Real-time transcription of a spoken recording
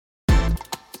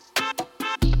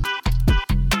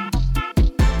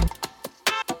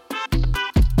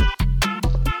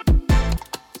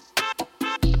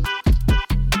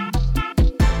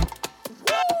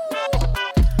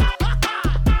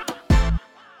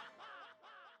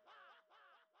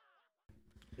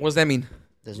What's that mean?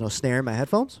 There's no snare in my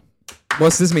headphones.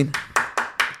 What's this mean?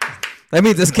 That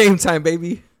means it's game time,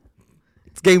 baby.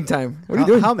 It's game time. What are you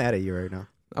doing? How mad are you right now?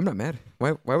 I'm not mad.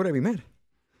 Why would I be mad?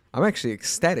 I'm actually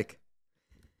ecstatic.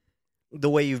 The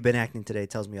way you've been acting today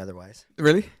tells me otherwise.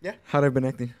 Really? Yeah. How'd I been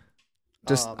acting?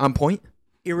 Just on point?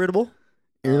 Irritable.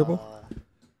 Irritable?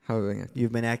 How have I been acting?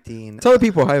 You've been acting. Tell the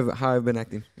people how I've been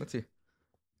acting. Let's see.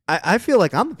 I feel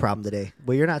like I'm the problem today,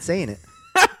 but you're not saying it.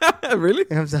 Really?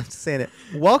 I'm just saying it.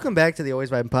 Welcome back to the Always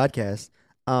Vibing podcast.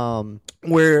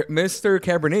 Where Mr.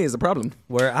 Cabernet is the problem.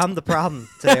 Where I'm the problem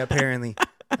today, apparently.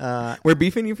 We're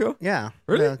beefing, you feel? Yeah.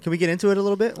 Really? Can we get into it a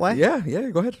little bit? Why? Yeah,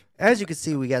 go ahead. As you can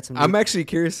see, we got some. I'm actually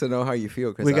curious to know how you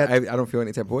feel because I don't feel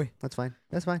any type of way. That's fine.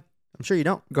 I'm sure you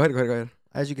don't. Go ahead.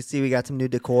 As you can see, we got some new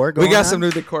decor going on. We got some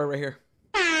new decor right here.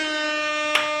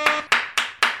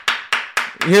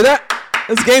 You hear that?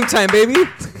 It's game time, baby.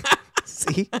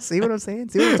 See what I'm saying?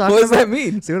 See what I'm talking about? What does that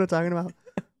mean? See what I'm talking about?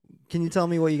 Can you tell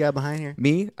me what you got behind here?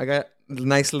 Me, I got a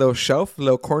nice little shelf,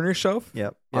 little corner shelf.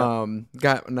 Yep.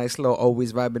 Got a nice little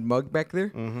Always Vibing mug back there.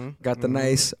 Mm-hmm. Got the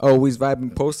nice Always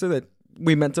Vibing poster that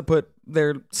we meant to put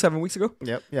there 7 weeks ago.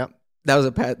 Yep. That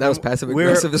was passive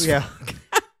aggressive as fuck.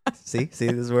 See, this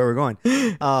is where we're going.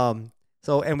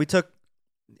 We took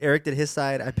Eric did his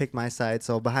side, I picked my side.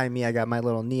 So behind me, I got my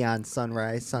little neon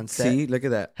sunrise, sunset. See, look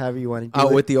at that. However you want to do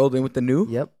it. With the old and with the new.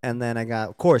 Yep. And then I got,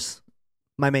 of course,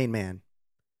 my main man,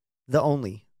 the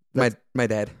only, my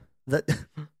dad, the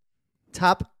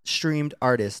top streamed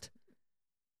artist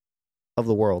of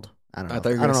the world. I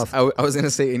don't know. I was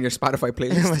gonna say in your Spotify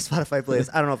playlist. My Spotify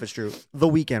playlist. I don't know if it's true. The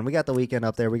Weeknd. We got The Weeknd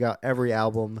up there. We got every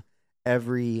album,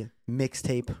 every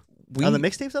mixtape. Are the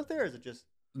mixtapes up there, or is it just?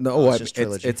 No, it's just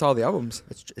trilogy. It's all the albums.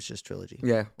 It's just trilogy.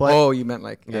 Yeah. But, you meant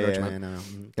like no.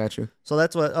 Got you. So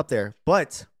that's what up there.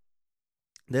 But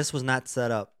this was not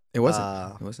set up. It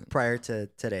wasn't. Prior to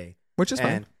today, which is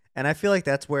fine. And I feel like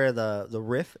that's where the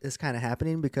riff is kind of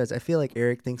happening because I feel like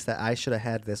Eric thinks that I should have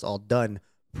had this all done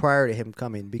prior to him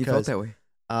coming. Because you felt that way.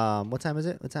 What time is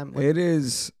it? What time? It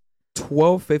is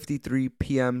 12:53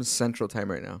 p.m. Central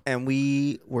Time right now. And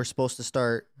we were supposed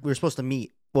to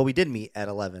meet. Well, we did meet at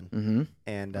 11. Mm-hmm.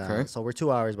 And so we're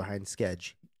 2 hours behind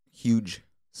schedule. Huge.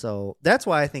 So that's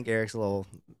why I think Eric's a little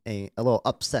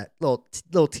upset, a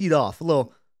little teed off, a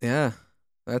little. Yeah,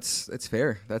 it's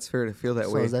fair. That's fair to feel that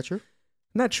way. So is that true?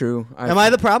 Not true. Am I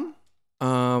the problem?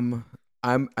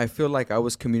 I feel like I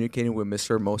was communicating with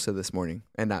Mr. Mosa this morning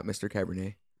and not Mr.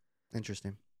 Cabernet.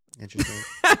 Interesting.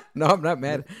 No, I'm not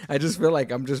mad. I just feel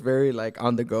like I'm just very like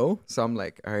on the go. So I'm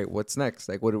like, all right, what's next?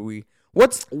 Like, what are we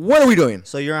doing?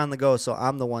 So you're on the go. So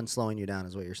I'm the one slowing you down,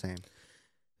 is what you're saying.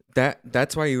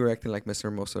 That's why you were acting like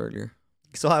Mr. Mosa earlier.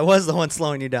 So I was the one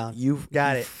slowing you down. You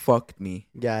fucked me.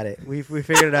 Got it. We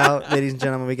figured it out, ladies and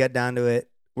gentlemen. We got down to it.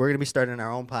 We're gonna be starting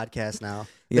our own podcast now.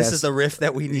 Yes. This is the riff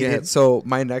that we needed. Yeah. So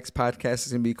my next podcast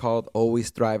is gonna be called Always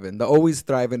Thriving. The Always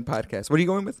Thriving podcast. What are you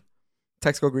going with?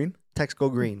 Text Go Green. Text Go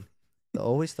Green. The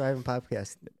Always Thriving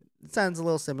podcast. It sounds a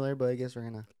little similar, but I guess we're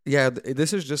gonna. Yeah,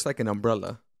 this is just like an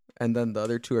umbrella, and then the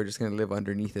other two are just gonna live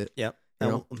underneath it. Yep. You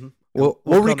know? Mm-hmm. We'll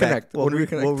reconnect. We'll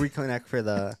reconnect for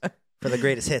the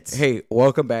greatest hits. Hey,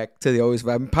 welcome back to the Always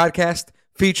Vibing podcast,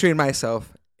 featuring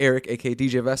myself, Eric, aka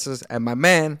DJ Vestas, and my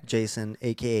man Jason,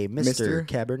 aka Mr.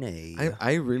 Cabernet.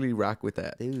 I really rock with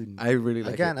that, dude. I really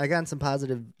like it. I got some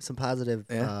positive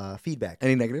feedback.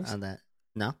 Any negatives on that?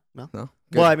 No. Good.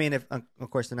 Well, I mean, if of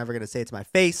course they're never gonna say it to my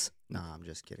face. No, I'm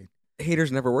just kidding.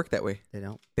 Haters never work that way. They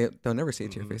don't. They'll never say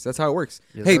it to your face. That's how it works.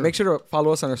 Yes, hey, sir. make sure to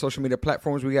follow us on our social media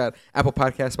platforms. We got Apple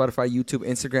Podcasts, Spotify, YouTube,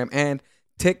 Instagram, and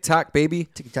TikTok, baby.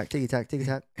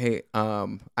 TikTok. Hey,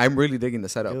 I'm really digging the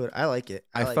setup. Dude, I like it.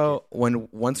 I felt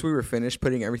once we were finished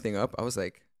putting everything up, I was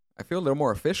like, I feel a little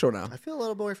more official now. I feel a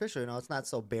little more official. It's not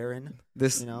so barren.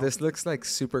 This looks like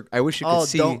super. I wish you could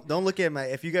see. Don't look at my.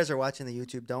 If you guys are watching the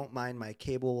YouTube, don't mind my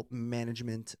cable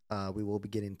management. We will be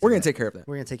getting. We're gonna take care of that.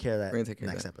 We're gonna take care of that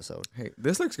next episode. Hey,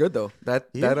 this looks good though.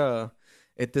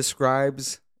 It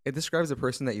describes the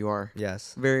person that you are.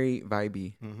 Yes. Very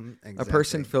vibey. Mm-hmm, exactly. A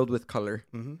person filled with color.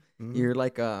 Mm-hmm, mm-hmm. You're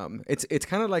like it's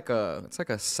kind of like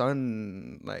a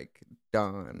sun like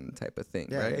dawn type of thing,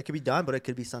 right? It could be dawn, but it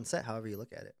could be sunset. However you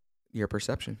look at it. Your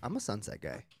perception. I'm a sunset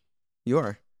guy. You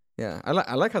are. Yeah. I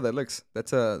like how that looks.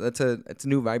 It's a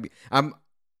new vibe.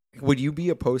 Would you be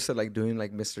opposed to like doing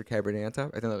like Mr. Cabernet on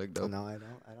top? I think that look dope. No, I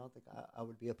don't. I don't think I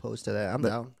would be opposed to that. I'm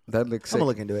down. That looks sick. I'm gonna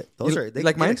look into it. Those are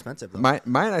like mine expensive though.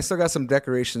 Mine I still got some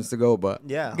decorations to go, but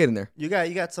yeah, get in there. You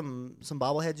got some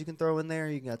bobbleheads you can throw in there.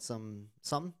 You got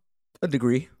something. A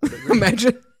degree.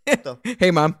 Imagine.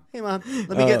 Hey, mom. Hey, mom.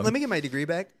 Let me get my degree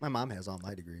back. My mom has all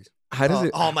my degrees. How does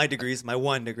it? All my degrees. My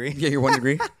one degree. Yeah, your 1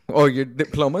 degree. Oh, your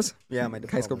diplomas. Yeah, my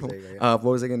High school diplomas. diploma. There you go,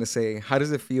 What was I gonna say? How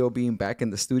does it feel being back in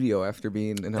the studio after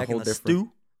being in a Back whole in the different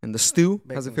stew. in the stew?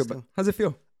 Back How's in it the feel? stew. How's it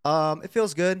feel? It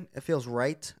feels good. It feels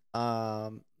right.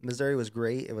 Missouri was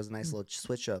great. It was a nice little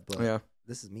switch up, but Yeah,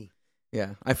 this is me.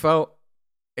 yeah. I felt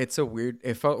it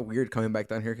felt weird coming back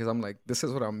down here because I'm like, this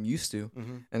is what I'm used to,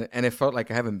 and it felt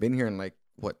like I haven't been here in like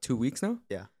what 2 weeks now.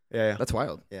 Yeah. Yeah. That's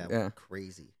wild. Yeah.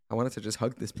 Crazy. I wanted to just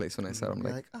hug this place when I said I'm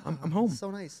You're like, "Oh, I'm home. So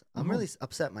nice. I'm I'm home." really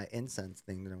upset my incense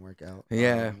thing didn't work out.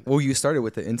 Yeah. Well, you started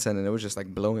with the incense and it was just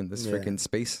like blowing this Yeah. freaking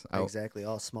space out. Exactly,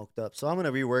 all smoked up. So I'm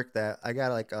gonna rework that. I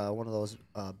got like one of those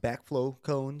backflow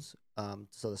cones,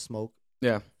 so the smoke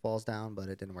Yeah. falls down, but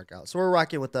it didn't work out. So we're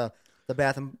rocking with the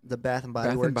Bath and Body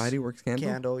Bath Works and Body Works candle.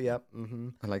 candle. Yep.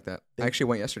 I like that. Big- I actually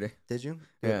went yesterday. Did you?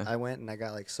 Yeah. I went and I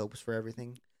got like soaps for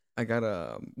everything. I got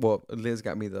Liz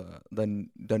got me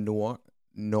the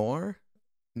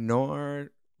Noir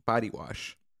body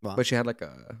wash, Wow. but she had like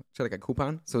a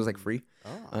coupon, so it was like free,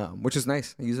 Oh. which is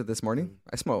nice. I used it this morning.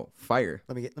 I smell fire.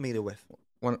 Let me get a whiff.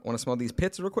 Want to smell these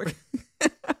pits real quick?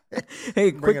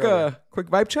 Hey, Bring it over. quick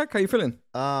vibe check. How you feeling?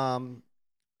 I'm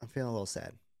feeling a little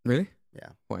sad. Really? Yeah.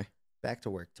 Why? Back to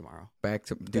work tomorrow. Back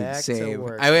to dude, Back to same.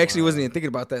 work I actually wasn't tomorrow. even thinking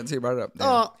about that until you brought it up. Damn.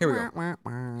 Oh, Here we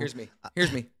go. Here's me.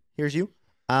 Here's me. Here's you.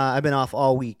 I've been off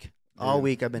all week. All Dude.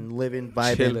 week I've been living,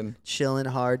 vibing, chilling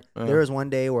hard. There was one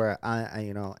day where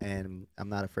I and I'm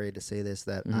not afraid to say this,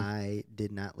 that Mhm. I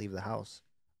did not leave the house.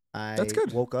 I That's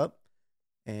good. woke up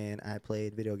and I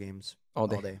played video games all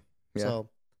day. Yeah. So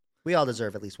we all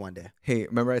deserve at least one day. Hey,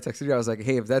 remember I texted you? I was like,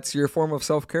 hey, if that's your form of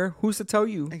self care, who's to tell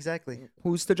you? Exactly.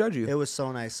 Who's to judge you? It was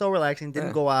so nice, so relaxing. Didn't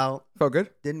Yeah. go out, Felt good.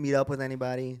 didn't meet up with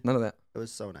anybody. None of that. It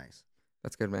was so nice.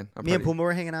 That's good, man. I'm Me and proud of Pumba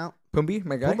were hanging out. you. Pumbi,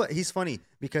 my guy. Pumba, he's funny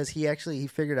because he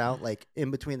figured out like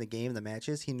in between the game, the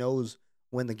matches, he knows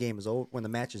when the game is over, when the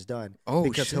match is done. Oh,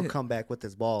 because shit. he'll come back with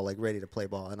his ball like ready to play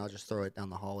ball, and I'll just throw it down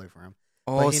the hallway for him.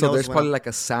 Oh, he so knows there's when probably I'm- like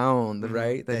a sound,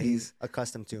 right? That he's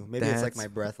accustomed to. Maybe it's like That's- my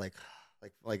breath, like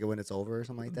when it's over or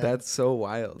something like that. that's so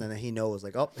wild. And then he knows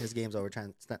like, oh, his game's over.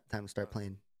 Time to start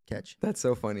playing catch. That's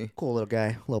so funny. Cool little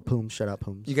guy, little Poom. Shut up,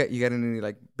 Pooms. You got any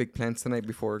like big plans tonight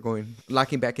before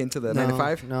locking back into the 9 to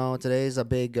 5? No, today's a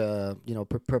big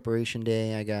preparation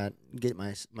day. I got get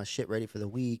my shit ready for the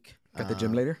week. Got the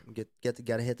gym later?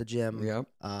 Gotta hit the gym. Yep.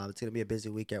 It's gonna be a busy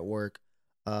week at work.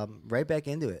 Right back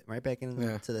into it. Right back into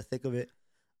Yeah. the thick of it.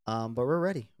 But we're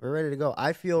ready. We're ready to go.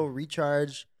 I feel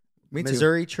recharged. Me too.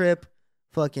 Missouri trip,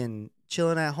 fucking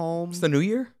chilling at home. It's the new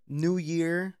year. New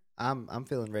year. I'm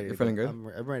feeling ready. You're to feeling go.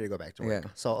 good? I'm ready to go back to work. Yeah.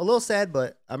 So a little sad,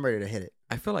 but I'm ready to hit it.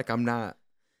 I feel like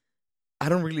I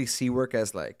don't really see work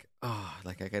as like,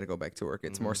 like I gotta go back to work.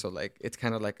 It's more so like it's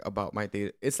kind of like about my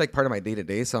day. It's like part of my day to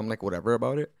day. So I'm like whatever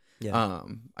about it. Yeah.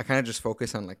 I kind of just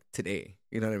focus on like today.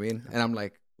 You know what I mean? And I'm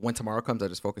like, when tomorrow comes, I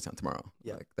just focus on tomorrow.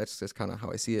 Yeah. Like that's just kind of how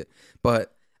I see it.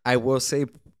 But I will say,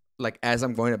 like as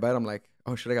I'm going to bed, I'm like,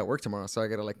 oh shit, I got work tomorrow. So I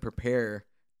gotta like prepare,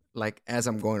 like as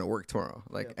I'm going to work tomorrow,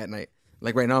 like at night.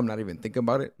 Like right now, I'm not even thinking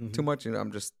about it too much. You know,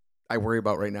 I worry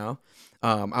about right now.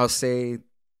 I'll say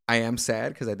I am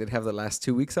sad because I did have the last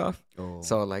 2 weeks off. Oh.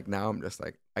 So like now I'm just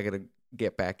like I gotta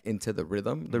get back into the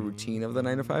rhythm, the routine of the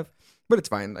 9 to 5. But it's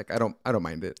fine. Like I don't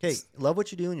mind it. Hey, love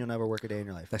what you do, and you'll never work a day in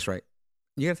your life. That's right.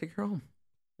 You gotta take care of home.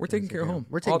 We're taking care of home.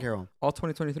 We're taking care of home. All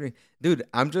 2023, dude.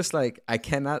 I'm just like I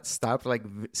cannot stop like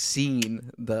seeing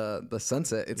the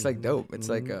sunset. It's like dope. It's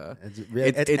like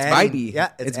it's adding, vibey. Yeah,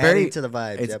 it's adding very to the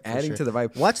vibe. It's Yep, for adding sure. to the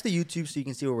vibe. Watch the YouTube so you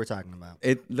can see what we're talking about.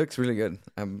 It looks really good.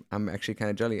 I'm actually kind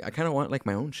of jelly. I kind of want like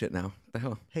my own shit now. What the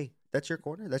hell? Hey, that's your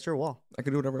corner. That's your wall. I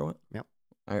can do whatever I want. Yep.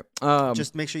 All right.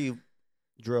 Just make sure you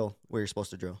drill where you're supposed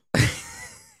to drill.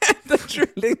 the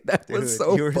drilling that was Dude,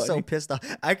 so you were funny. so pissed off.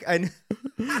 I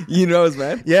You know, it's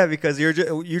mad. yeah, because you're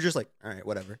just like, all right,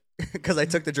 whatever. Because I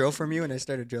took the drill from you and I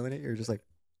started drilling it. You're just like,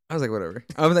 I was like, whatever.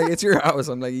 I was like, it's your house.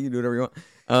 I'm like, you can do whatever you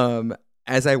want.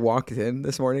 As I walked in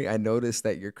this morning, I noticed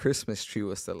that your Christmas tree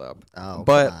was still up. oh,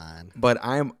 But- come on. But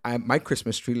my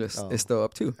Christmas tree list Oh. is still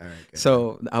up too. All right, good.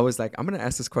 So I was like, I'm gonna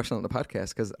ask this question on the podcast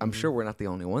because I'm sure we're not the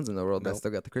only ones in the world that Nope.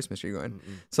 still got the Christmas tree going.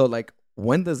 Mm-mm. So like,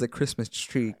 when does the Christmas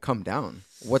tree come down?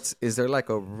 Is there like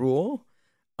a rule?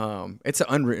 It's an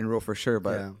unwritten rule for sure,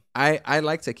 but Yeah. I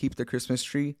like to keep the Christmas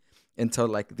tree until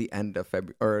like the end of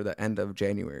February or the end of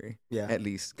January Yeah. at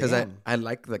least because I Damn.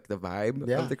 like the vibe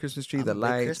Yeah. of the Christmas tree, I'm the a big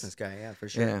lights. Christmas guy, yeah, for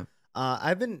sure. Yeah.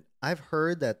 I've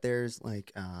heard that there's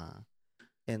like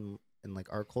in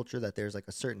like our culture that there's like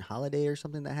a certain holiday or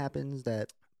something that happens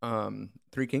that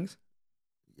Three Kings.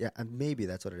 maybe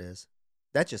that's what it is.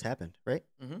 That just happened, right?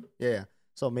 Mm-hmm. Yeah.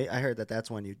 So I heard that's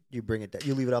when you bring it down.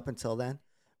 You leave it up until then.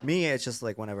 Me, it's just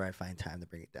like whenever I find time to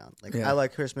bring it down. Like I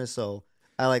like Christmas, so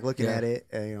I like looking at it,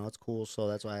 and it's cool. So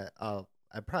that's why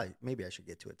maybe I should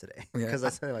get to it today because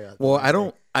that's like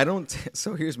I don't.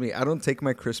 So here's me. I don't take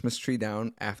my Christmas tree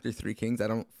down after Three Kings. I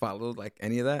don't follow like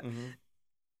any of that. Mm-hmm.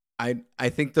 I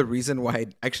think the reason why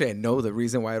I know the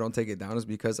reason why I don't take it down is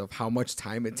because of how much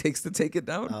time it takes to take it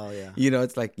down. Oh yeah.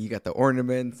 It's like you got the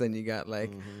ornaments, then you got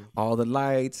like all the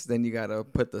lights, then you gotta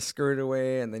put the skirt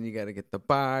away, and then you gotta get the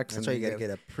box. That's why you gotta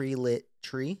get a pre-lit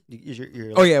tree.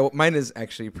 Oh yeah, well, mine is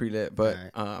actually pre-lit, but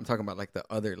I'm talking about like the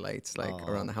other lights, like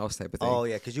around the house type of thing. Oh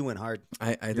yeah, because you went hard.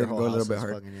 I did go a little bit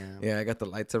hard. Yeah, I got the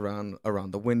lights around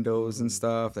the windows and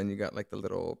stuff. Then you got like the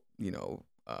little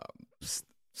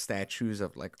statues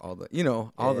of like all the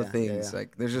the things.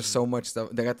 Like there's just so much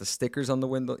stuff. They got the stickers on the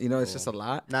window. It's just a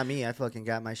lot. Not me. I fucking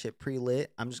got my shit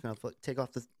pre-lit. I'm just gonna take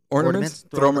off the ornaments,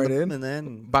 throw them right in, and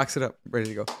then box it up,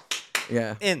 ready to go.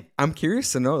 Yeah. I'm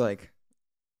curious to know, like,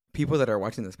 people that are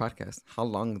watching this podcast, how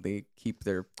long they keep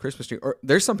their Christmas tree. Or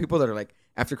there's some people that are like,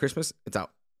 after Christmas, it's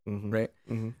out, right?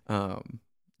 But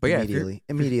yeah,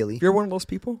 immediately. If you're one of those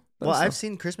people, I've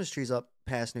seen Christmas trees up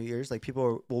past New Year's. Like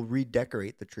people will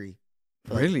redecorate the tree.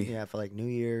 Really? For like New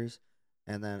Year's,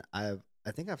 and then I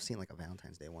think I've seen like a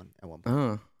Valentine's Day one at one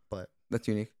point. But that's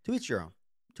unique. To each your own.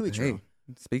 To each your own.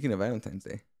 Speaking of Valentine's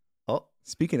Day. Oh,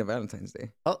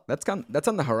 that's on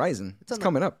the horizon. It's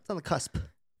coming up. It's on the cusp.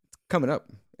 It's coming up.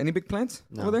 Any big plans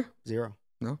over there? Zero.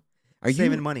 No. Are you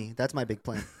saving money? That's my big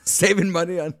plan. Saving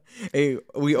money on. Hey,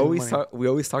 we always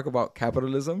talk about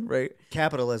capitalism, right?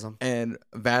 Capitalism. And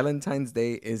Valentine's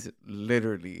Day is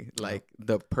literally like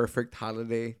the perfect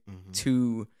holiday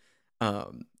to,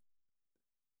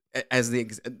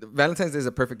 Valentine's Day is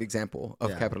a perfect example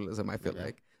of capitalism. I feel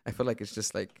like it's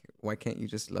just like, why can't you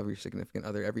just love your significant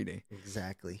other every day?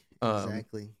 Exactly.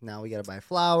 Now we gotta buy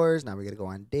flowers. Now we gotta go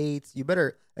on dates. You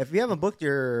better, if you haven't booked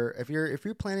if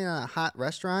you're planning on a hot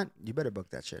restaurant, you better book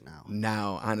that shit now.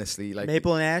 Now, honestly, like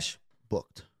Maple and Ash,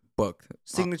 booked.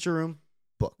 Signature room,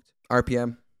 booked.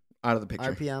 RPM, out of the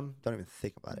picture. RPM, don't even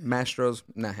think about it. Mastro's,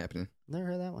 not happening. Never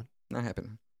heard that one. Not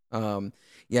happening.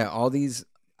 All these.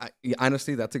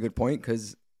 Honestly, that's a good point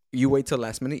because you wait till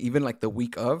last minute, even like the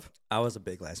week of. I was a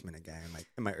big last minute guy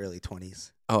in my early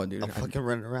 20s. Oh, dude, I'm fucking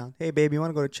running around. Hey, baby, you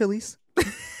want to go to Chili's?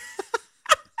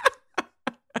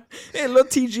 Hey, little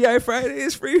TGI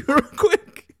Fridays for you, real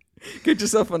quick. Get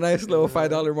yourself a nice little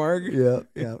 $5 margarita.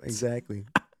 Yeah, exactly.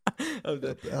 Help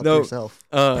No, yourself.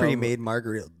 Pre-made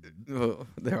margarita.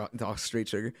 They're all straight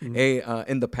sugar. Hey,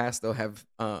 in the past though,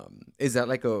 is that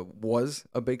like was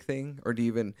a big thing, or do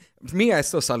you even? For me, I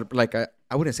still celebrate. Like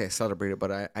I wouldn't say I celebrate it, but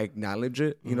I acknowledge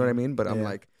it. You know what I mean? But I'm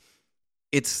like,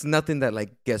 it's nothing that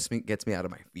like gets me out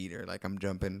of my feet or like I'm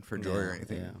jumping for joy or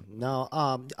anything. Yeah. No.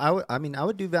 I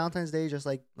would do Valentine's Day just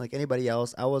like anybody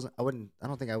else. I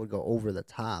don't think I would go over the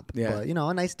top. Yeah. But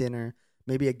a nice dinner,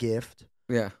 maybe a gift.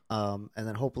 Yeah. And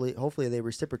then hopefully they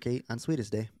reciprocate on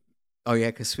Sweetest Day. Oh yeah,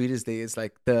 because Sweetest Day is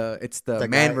like the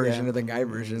man version of the guy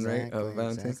version, right? Of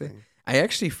Valentine's Day. I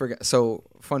actually forgot. So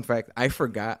fun fact, I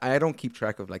forgot. I don't keep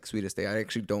track of like Sweetest Day. I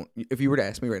actually don't. If you were to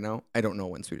ask me right now, I don't know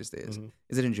when Sweetest Day is.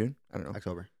 Is it in June? I don't know.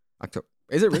 October.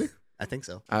 Is it really? I think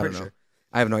so. I don't know. Sure.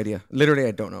 I have no idea. Literally,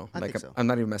 I don't know. I think so. I'm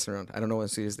not even messing around. I don't know when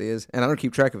Sweetest Day is, and I don't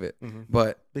keep track of it.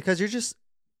 But because you're just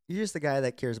the guy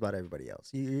that cares about everybody else.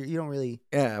 You don't really.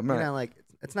 Yeah, I'm not. You're not like,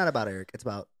 it's not about Eric. It's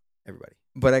about everybody.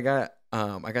 But I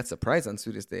got surprised on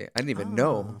Sweetest Day. I didn't even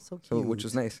know, so which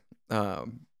was nice.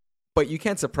 But you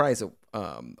can't surprise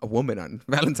a woman on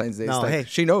Valentine's Day. No, hey,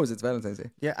 she knows it's Valentine's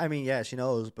Day. Yeah, I mean, yeah, she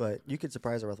knows, but you could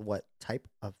surprise her with what type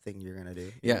of thing you're gonna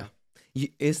do. Yeah.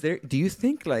 Do you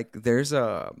think like there's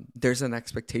an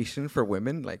expectation for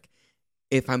women, like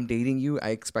if I'm dating you,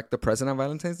 I expect a present on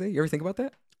Valentine's Day? You ever think about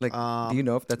that? Like, do you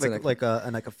know if that's like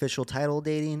an official title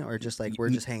dating, or just like we're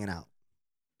just hanging out?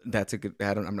 That's a good.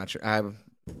 I'm not sure.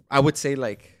 I would say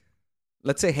like,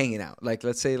 let's say hanging out. Like,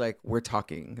 let's say like we're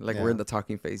talking. Like we're in the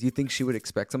talking phase. You think she would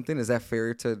expect something? Is that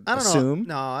fair to assume?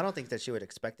 No, I don't think that she would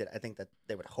expect it. I think that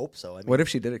they would hope so. I mean, what if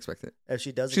she did expect it? If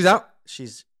she does, she's out.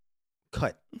 She's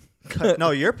cut.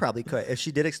 No, you're probably cut. If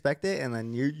she did expect it, and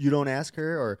then you don't ask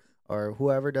her, or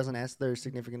whoever doesn't ask their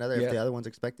significant other, if the other one's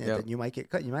expecting it, then you might get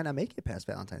cut. You might not make it past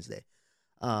Valentine's Day.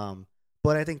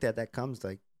 But I think that comes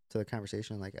like to the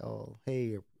conversation, like, oh,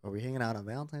 hey, are we hanging out on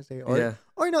Valentine's Day? Or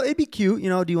it'd be cute.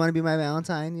 Do you want to be my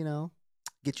Valentine?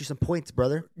 Get you some points,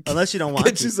 brother. Unless you don't want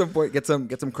to. Get you some point. Get some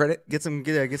credit. Get some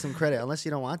credit. Unless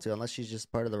you don't want to. Unless she's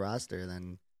just part of the roster,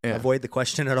 then avoid the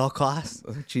question at all costs.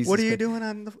 Jesus what are you doing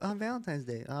on Valentine's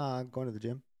Day? I'm going to the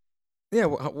gym. Yeah.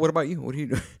 What about you? What are you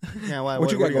doing? Yeah. Why,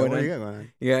 what you got going on? What you got going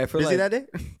on? Yeah, I feel busy that day.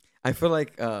 I feel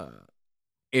like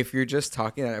if you're just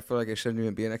talking, I feel like it shouldn't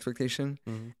even be an expectation.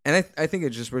 And I think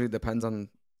it just really depends on.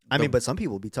 I mean, but some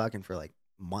people be talking for like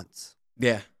months.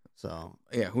 Yeah. So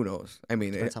yeah, who knows? I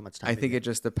mean, depends how much time. I think it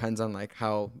just depends on like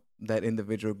how that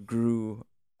individual grew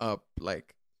up,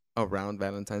 like around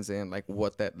Valentine's Day, and like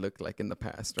what that looked like in the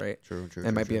past, right? True.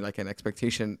 It might be like an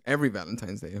expectation every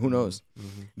Valentine's Day. Who knows?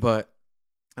 But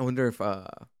I wonder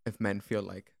if men feel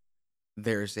like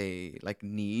there's a like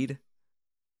need,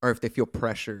 or if they feel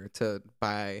pressure to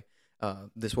buy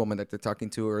this woman that they're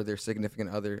talking to or their significant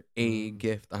other a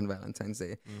gift on Valentine's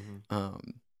Day.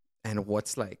 And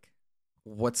what's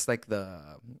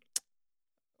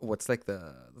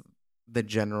the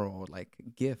general like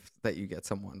gift that you get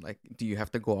someone? Like, do you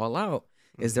have to go all out?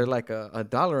 Is there like a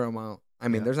dollar amount? I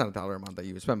mean, there's not a dollar amount that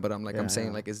you would spend, but I'm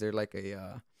saying like, is there like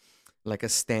a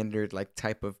standard like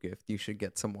type of gift you should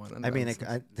get someone? I mean,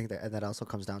 I think that also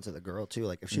comes down to the girl too.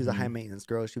 Like if she's a high maintenance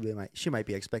girl, she might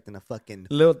be expecting a fucking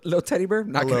little teddy bear.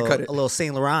 Not gonna cut it. A little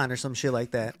Saint Laurent or some shit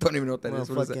like that. Don't even know what that is.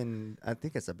 What fucking, is that? I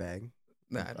think it's a bag.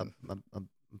 Nah, a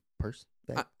purse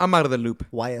bag. I'm out of the loop.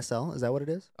 YSL, is that what it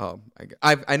is? Oh,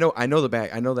 I know the bag.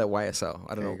 I know that YSL.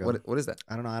 I don't know what is that.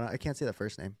 I don't know. I can't see the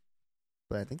first name,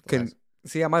 but I think.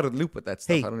 See, I'm out of the loop with that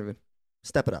stuff. Hey, I don't even.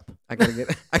 Step it up. I gotta get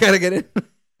it.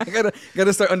 I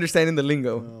gotta start understanding the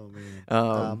lingo.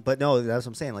 Oh man. But no, that's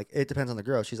what I'm saying. Like it depends on the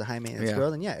girl. If she's a high maintenance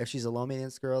girl, then yeah. If she's a low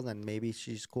maintenance girl, then maybe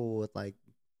she's cool with like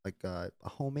a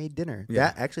homemade dinner.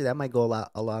 Yeah. That might go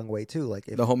a long way too. Like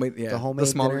if the homemade the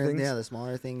smaller dinner, things. Yeah, the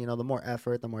smaller thing. You know, the more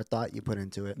effort, the more thought you put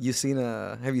into it. Have you seen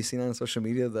on social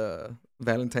media the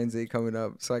Valentine's Day coming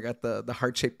up? So I got the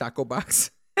heart-shaped taco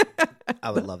box. I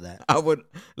would love that. I would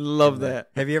love that.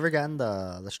 Have you ever gotten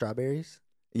the strawberries?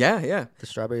 Yeah. The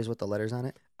strawberries with the letters on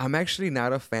it. I'm actually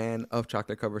not a fan of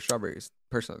chocolate covered strawberries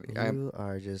personally. You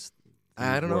are just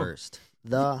I don't worst.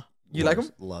 You like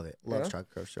them? Love it. Love chocolate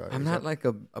covered strawberries. I'm not like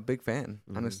a big fan,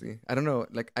 honestly. I don't know.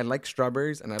 Like I like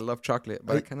strawberries and I love chocolate,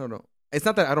 but I kind of don't. It's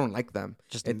not that I don't like them.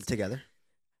 Just together.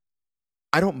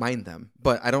 I don't mind them,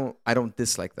 but I don't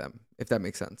dislike them. If that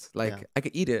makes sense. Like I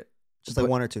could eat it, just like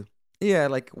one or two. Yeah,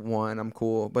 like one, I'm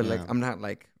cool, but like I'm not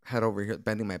like head over here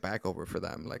bending my back over for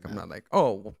them. Like I'm not like,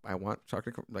 oh, I want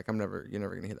chocolate. Like you're never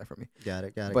gonna hear that from me. Got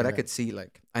it. But I could see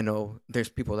like I know there's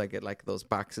people that get like those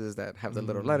boxes that have the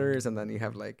little letters, and then you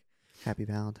have like Happy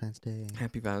Valentine's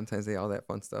Day, all that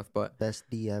fun stuff. But best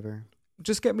D ever.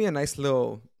 Just get me a nice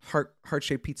little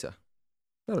heart-shaped pizza.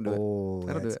 That'll do it. Oh,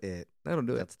 that's it. That'll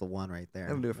do it. That's the one right there.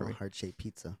 That'll do it for me. Heart-shaped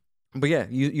pizza. But yeah,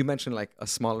 you mentioned like a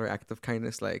smaller act of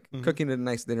kindness, like cooking a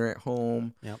nice dinner at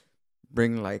home. Yep.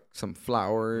 Bring like some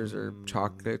flowers or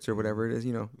chocolates or whatever it is,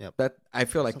 you know. Yep. That I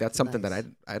feel like that's something nice. That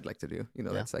I'd like to do. You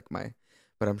know, that's like my.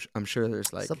 But I'm sure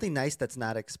there's like something nice that's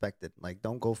not expected. Like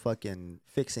don't go fucking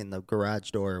fixing the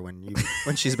garage door when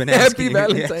she's been asking. Happy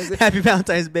Valentine's Day. Happy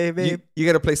Valentine's Day, babe. You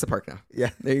got a place to park now. Yeah,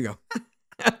 there you go.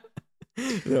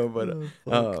 No,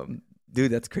 but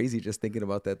dude, that's crazy. Just thinking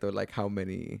about that though, like how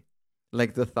many,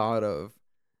 like the thought of.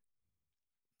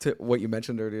 To what you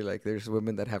mentioned earlier, like there's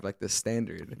women that have like this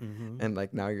standard, and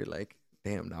like now you're like,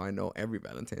 damn, now I know every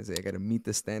Valentine's Day I got to meet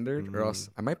the standard, or else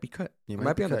I might be cut. I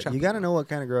might be on the chopper. You got to know what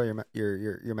kind of girl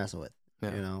you're messing with,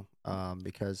 you know,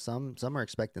 because some are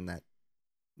expecting that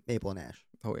Maple and Ash.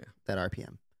 Oh yeah, that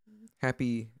RPM.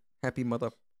 Happy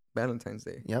mother Valentine's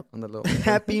Day. Yep, on the little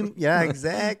happy. Yeah,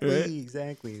 exactly,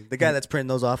 exactly. The guy that's printing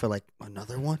those off are like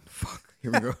another one. Fuck,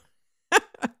 here we go.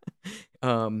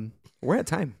 We're at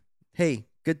time. Hey.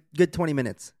 Good 20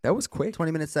 minutes. That was quick.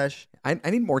 20 minutes sesh. I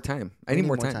need more time. I need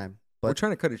more time. But we're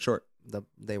trying to cut it short.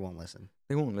 They won't listen.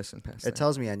 They won't listen past it.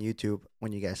 Tells me on YouTube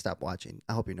when you guys stop watching.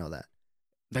 I hope you know that.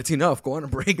 That's enough. Go on a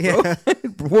break, bro. Yeah.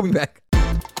 We'll be back.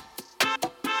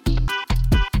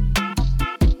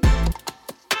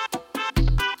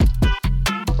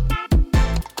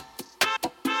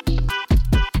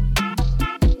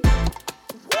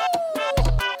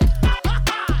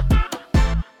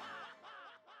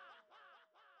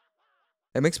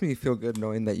 It makes me feel good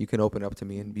knowing that you can open up to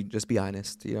me and just be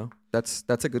honest. You know, that's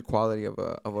a good quality of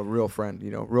a real friend.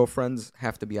 You know, real friends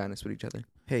have to be honest with each other.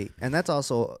 Hey, and that's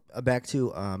also back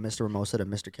to Mr. Ramosa to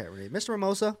Mr. Cabernet. Mr.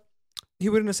 Ramosa, he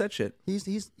wouldn't have said shit.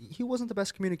 He wasn't the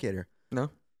best communicator.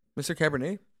 No, Mr.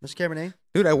 Cabernet. Mr. Cabernet,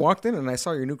 dude, I walked in and I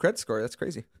saw your new credit score. That's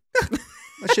crazy.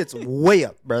 That shit's way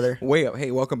up, brother. Way up.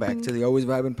 Hey, welcome back to the Always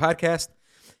Vibin' podcast.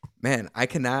 Man, I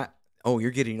cannot. Oh,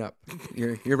 you're getting up.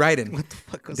 You're riding. What the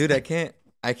fuck was dude? that?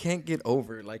 I can't get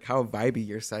over like how vibey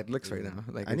your side looks right now.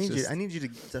 Like I need you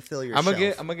to fill your. I'm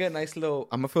shelf. gonna get a nice little.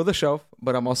 I'm gonna fill the shelf,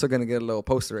 but I'm also gonna get a little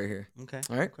poster right here. Okay.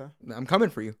 All right. Okay. I'm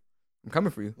coming for you. What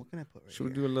can I put? Should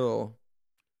we do a little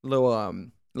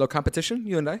little competition,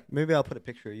 you and I. Maybe I'll put a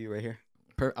picture of you right here.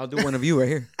 I'll do one of you right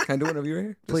here. Can I do one of you right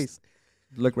here? Please.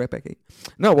 Look right back at you.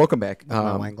 No, welcome back.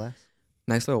 My wine glass.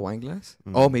 Nice little wine glass.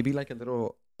 Oh, maybe like a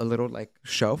little like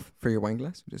shelf for your wine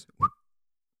glass. Just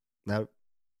that'd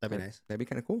be nice. That'd be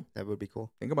kind of cool. That would be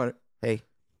cool. Think about it. Hey,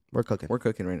 we're cooking. We're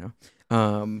cooking right now.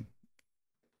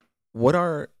 What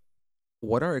are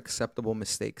acceptable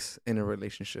mistakes in a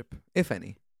relationship, if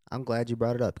any? I'm glad you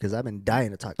brought it up because I've been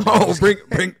dying to talk. Oh,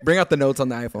 bring out the notes on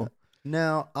the iPhone.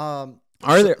 Now,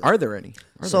 are there any?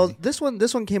 This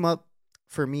one came up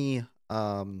for me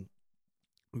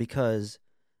because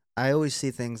I always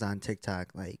see things on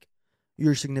TikTok like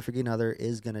your significant other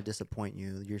is gonna disappoint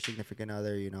you. Your significant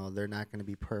other, they're not gonna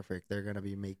be perfect. They're gonna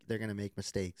make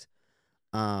mistakes.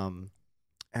 And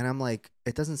I'm like,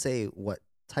 it doesn't say what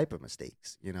type of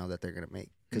mistakes that they're gonna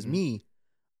make. Because me,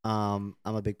 I'm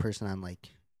a big person on like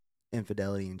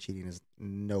infidelity and cheating is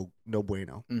no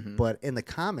bueno. But in the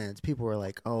comments, people were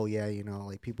like, oh yeah,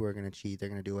 like people are gonna cheat, they're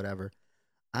gonna do whatever.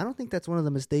 I don't think that's one of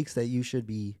the mistakes that you should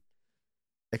be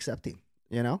accepting,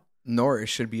 Nor it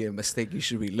should be a mistake you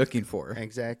should be looking for.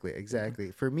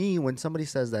 Exactly. For me, when somebody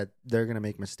says that they're gonna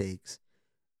make mistakes,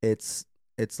 it's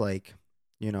like,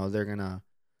 they're gonna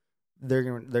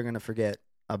forget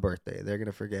a birthday. They're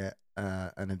gonna forget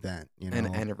an event,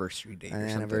 an anniversary date.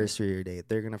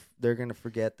 They're gonna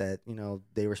forget that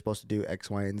they were supposed to do X,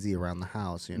 Y, and Z around the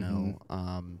house.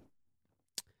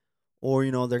 Or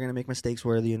they're gonna make mistakes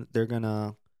where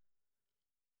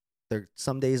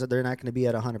some days they're not gonna be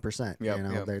at 100%.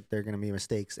 They're gonna be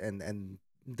mistakes, and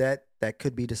that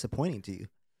could be disappointing to you.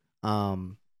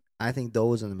 I think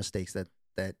those are the mistakes that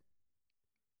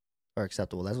are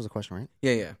acceptable. That was the question, right?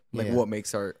 Yeah. Like what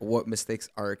mistakes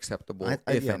are acceptable,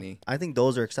 if any? I think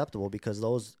those are acceptable because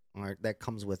that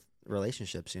comes with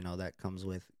relationships. That comes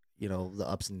with the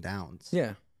ups and downs.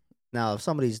 Yeah. Now, if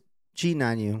somebody's cheating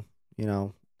on you,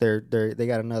 they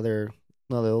got another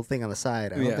little thing on the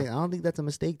side. I don't think that's a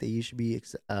mistake that you should be.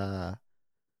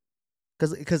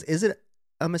 Because is it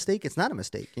a mistake? It's not a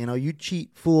mistake. You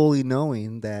cheat fully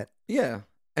knowing that. Yeah.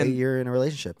 And you're in a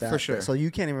relationship. For sure. So you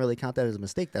can't even really count that as a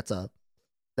mistake. That's a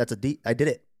I did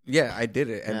it. Yeah, I did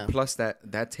it. And plus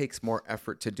that takes more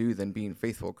effort to do than being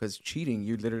faithful, because cheating,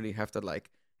 you literally have to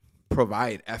like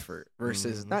provide effort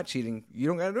versus not cheating. You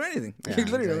don't got to do anything. Yeah, you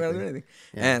literally don't got to do anything.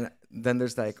 Yeah. And then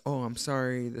there's like, oh, I'm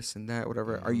sorry, this and that,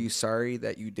 whatever. Are you sorry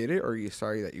that you did it, or are you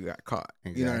sorry that you got caught?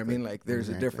 Exactly. You know what I mean? Like there's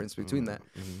a difference between that.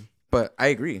 But I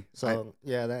agree. So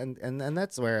and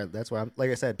that's where I'm, like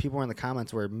I said, people in the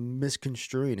comments were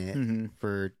misconstruing it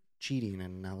for cheating,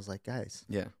 and I was like, guys,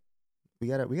 we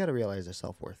gotta realize their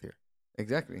self-worth here.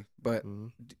 Exactly. But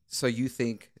so you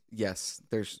think yes,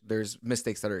 there's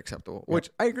mistakes that are acceptable, which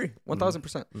I agree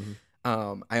 1,000%.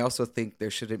 I also think there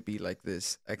shouldn't be like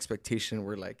this expectation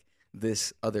where like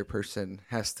this other person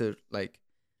has to like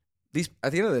these.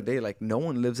 At the end of the day, like no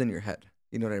one lives in your head.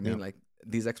 You know what I mean? Like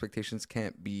these expectations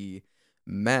can't be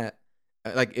met.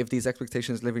 Like if these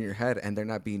expectations live in your head and they're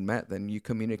not being met, then you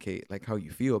communicate like how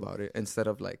you feel about it instead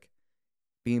of like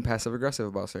being passive aggressive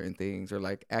about certain things or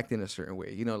like acting a certain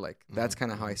way. Like that's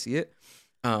kind of how I see it.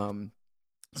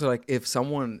 So like if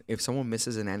someone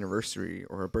misses an anniversary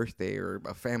or a birthday or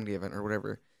a family event or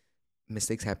whatever,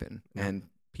 mistakes happen and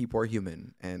people are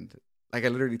human. And like I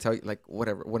literally tell you, like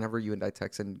whatever, whenever you and I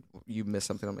text and you miss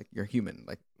something, I'm like, you're human.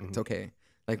 Like it's okay.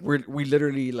 Like we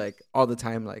literally like all the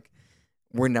time, like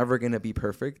we're never going to be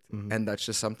perfect. And that's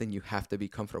just something you have to be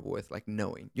comfortable with, like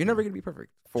knowing you're never going to be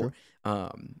perfect.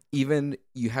 Even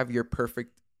you have your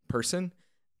perfect person,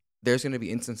 there's going to be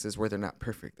instances where they're not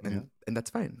perfect. And that's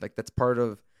fine. Like that's part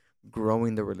of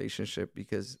growing the relationship,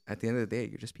 because at the end of the day,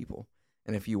 you're just people.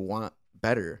 And if you want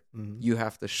better, you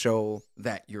have to show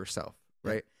that yourself,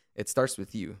 right? It starts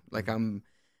with you. Like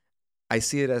I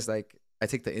see it as like, I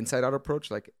take the inside out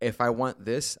approach. Like if I want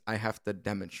this, I have to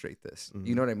demonstrate this.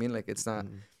 You know what I mean? Like it's not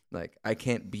like I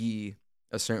can't be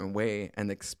a certain way and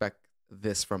expect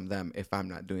this from them if I'm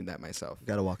not doing that myself. You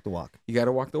got to walk the walk. You got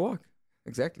to walk the walk.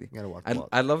 Exactly. You got to walk the walk.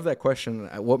 I love that question.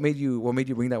 What made you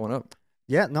bring that one up?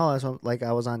 Yeah, no, like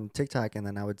I was on TikTok and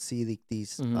then I would see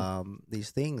these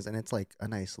things, and it's like a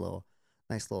nice little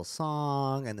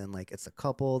song, and then like it's a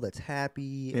couple that's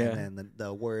happy, and then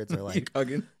the words are like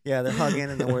hugging. Yeah, they're hugging,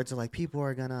 and the words are like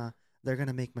they're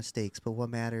gonna make mistakes, but what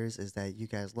matters is that you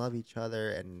guys love each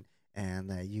other and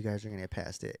that you guys are gonna get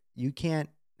past it. You can't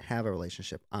have a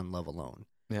relationship on love alone.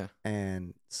 Yeah.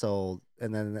 And so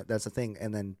then that's the thing,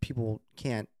 and then people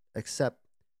can't accept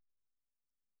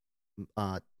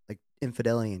like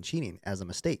infidelity and cheating as a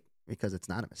mistake, because it's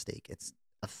not a mistake. It's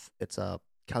a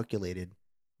calculated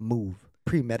move.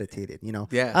 Premeditated,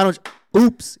 Yeah. I don't.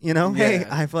 Oops, Yeah. Hey,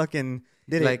 I fucking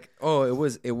Did like, oh,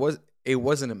 it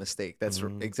wasn't a mistake. That's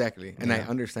exactly. And I Yeah.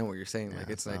 understand what you're saying. Like,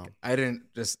 Yeah, it's so- like I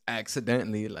didn't just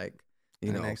accidentally, like,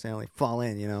 you know, accidentally fall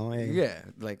in, you know? Hey. yeah,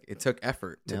 like it took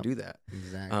effort to Yep. do that.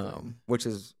 Exactly. Which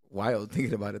is wild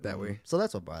thinking about it that way. So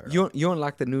that's what brought it up. You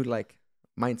unlock the new like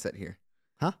mindset here.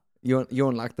 Huh? You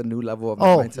unlock the new level of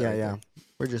mindset. Yeah, right yeah. there.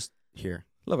 We're just here.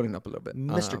 Leveling up a little bit.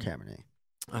 Mr. Cabernet.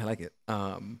 I like it.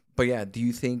 But yeah, do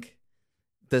you think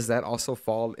does that also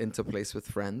fall into place with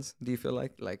friends? Do you feel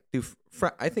like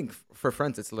I think for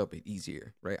friends it's a little bit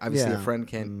easier, right? Obviously, a friend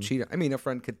can't cheat. I mean, a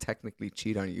friend could technically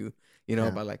cheat on you, you know,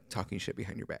 by like talking shit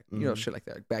behind your back, you know, shit like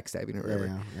that, like backstabbing or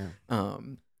whatever. Yeah.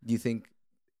 Do you think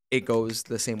it goes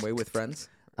the same way with friends?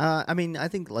 I mean, I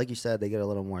think like you said, they get a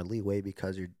little more leeway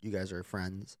because you guys are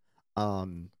friends.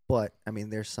 But I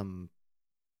mean, there's some.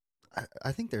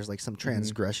 I think there's like some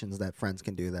transgressions that friends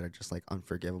can do that are just like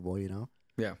unforgivable, you know?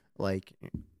 Yeah. Like,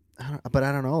 but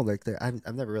I don't know. Like,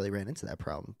 I've never really ran into that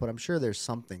problem. But I'm sure there's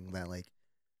something that like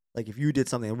if you did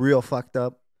something real fucked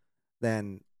up,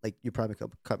 then like you probably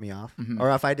could cut me off. Or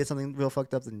if I did something real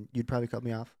fucked up, then you'd probably cut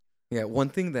me off. Yeah. One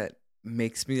thing that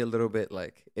makes me a little bit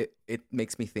like it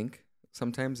makes me think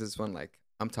sometimes is when like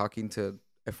I'm talking to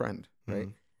a friend, right,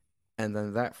 and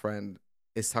then that friend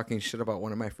is talking shit about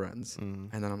one of my friends,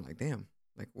 and then I'm like, damn,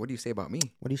 like, what do you say about me?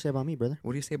 What do you say about me, brother?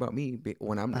 What do you say about me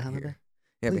when I'm not here?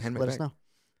 Yeah, Please, behind my let back. us know.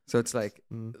 So it's like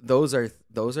those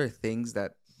are things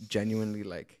that genuinely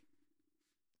like,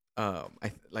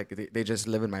 they just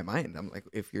live in my mind. I'm like,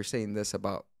 if you're saying this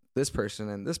about this person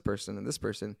and this person and this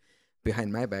person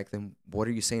behind my back, then what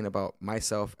are you saying about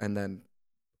myself and then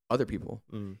other people?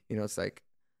 You know, it's like.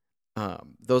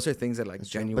 Those are things that like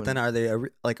genuine. But then are they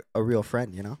a real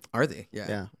friend? You know? Are they? Yeah.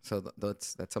 Yeah. So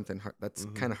that's something hard. That's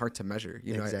kind of hard to measure.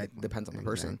 You know, it depends on the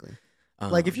person.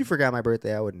 Like if you forgot my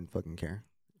birthday, I wouldn't fucking care.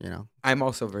 You know? I'm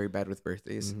also very bad with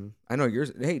birthdays. I know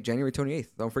yours. Hey, January 28th.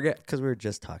 Don't forget. Because we were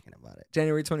just talking about it.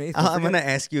 January 28th. I'm gonna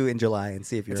ask you in July and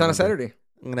see if you're. It's on a Saturday.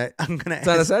 I'm gonna. It's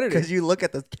on a Saturday because you look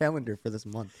at the calendar for this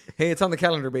month. Hey, it's on the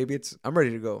calendar, baby. I'm ready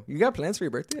to go. You got plans for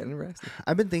your birthday? I never asked you.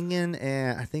 I've been thinking,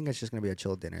 I think it's just gonna be a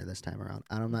chill dinner this time around.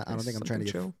 I don't think I'm trying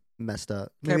to get messed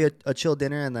up. Maybe a chill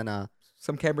dinner and then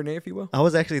some Cabernet, if you will. I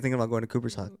was actually thinking about going to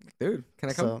Cooper's Hawk. Dude, can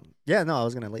I come? So, yeah, no, I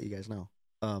was gonna let you guys know.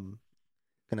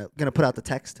 Gonna put out the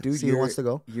text. Dude, see who wants to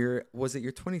go. Was it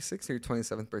your 26th or your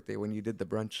 27th birthday when you did the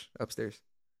brunch upstairs?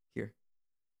 Here.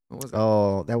 What was it?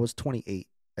 Oh, that was 28.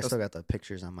 I still got the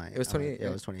pictures on my. It was 28. Yeah,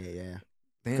 it was 28. Yeah. Damn,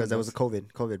 because that was a COVID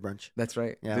brunch. That's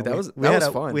right. Yeah, dude, that was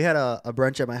fun. We had a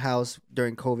brunch at my house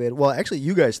during COVID. Well, actually,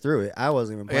 you guys threw it. I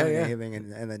wasn't even planning anything,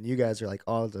 and then you guys are like,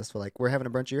 all of this, we're having a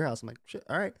brunch at your house. I'm like, shit,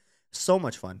 all right. So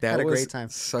much fun. That had a was great time.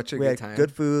 Such a we good had time.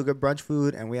 Good food, good brunch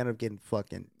food, and we ended up getting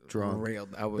fucking drunk.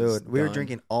 Railed. Dude, we were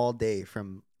drinking all day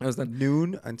from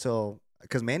noon until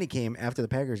because Manny came after the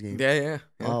Packers game. Yeah.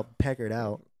 All peckered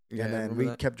out. Yeah, and then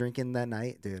we kept drinking that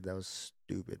night, dude. That was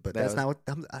stupid, but that's what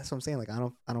I'm saying. Like I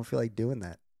don't feel like doing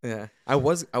that. Yeah, I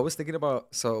was thinking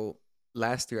about. So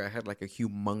last year I had like a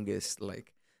humongous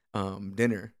like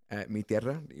dinner at Mi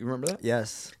Tierra. You remember that?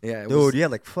 Yes. Yeah, dude. Yeah,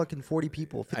 like fucking 40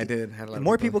 people. 50. I did. Had a lot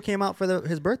more of people came out for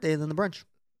his birthday than the brunch.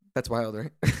 That's wild,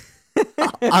 right?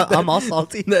 I'm all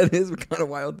salty. That is kind of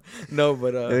wild. No,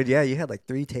 but dude, yeah, you had like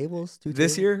 3 tables. 2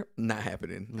 this tables? year, not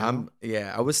happening. No?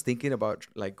 I was thinking about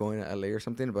like going to LA or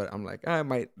something, but I'm like, I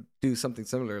might do something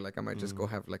similar. Like I might just go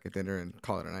have like a dinner and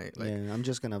call it a night. Like, yeah, I'm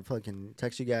just gonna fucking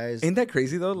text you guys. Ain't that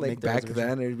crazy though? Like back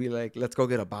then, it'd be like, let's go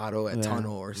get a bottle at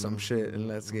Tunnel or some shit, and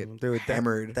let's get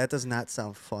hammered. That does not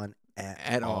sound fun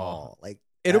at all. Like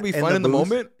it'll be fun in the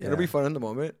moment. It'll be fun in the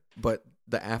moment, but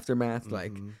the aftermath,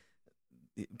 like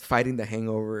fighting the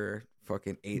hangover,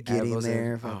 fucking 8 getting Advils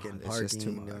there, in, fucking it's parking, just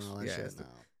too much. doing all that shit. No.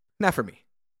 Not for me.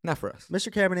 Not for us.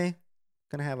 Mr. Cabernet,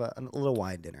 gonna have a little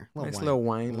wine dinner. Little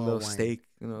wine, a little steak,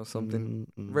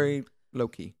 something very low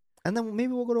key. And then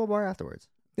maybe we'll go to a bar afterwards.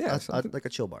 Yeah, like a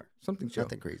chill bar. Something chill.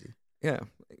 Nothing crazy. Yeah,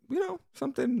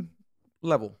 something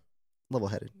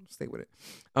level-headed. Stay with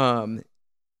it.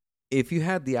 If you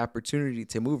had the opportunity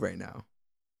to move right now,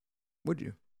 would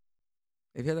you?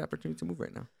 If you had the opportunity to move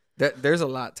right now, there's a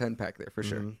lot to unpack there for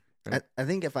sure. Right? I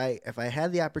think if I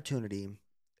had the opportunity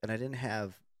and I didn't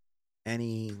have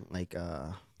any like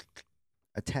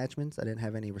attachments, I didn't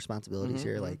have any responsibilities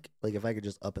here. Like if I could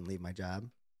just up and leave my job,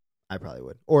 I probably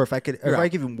would. Or if I could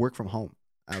even work from home,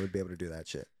 I would be able to do that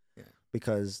shit. Yeah,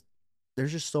 because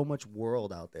there's just so much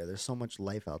world out there. There's so much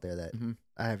life out there that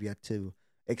I have yet to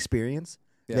experience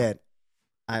that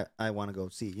I want to go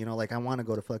see. You know, like I want to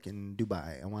go to fucking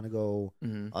Dubai. I want to go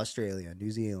Australia,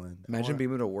 New Zealand. Imagine being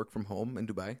able to work from home in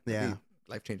Dubai. Yeah,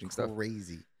 life-changing stuff.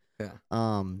 Crazy.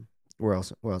 Yeah. Where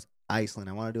else? Iceland.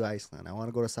 I want to do Iceland. I want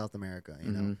to go to South America.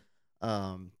 You know.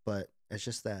 But it's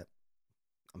just that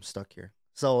I'm stuck here.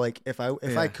 So like if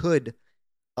I could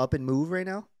up and move right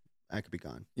now, I could be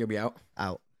gone. You'll be out.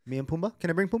 Me and Pumbaa. Can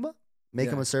I bring Pumbaa? Make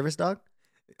him a service dog.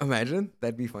 Imagine,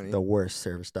 that'd be funny. The worst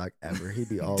service dog ever. He'd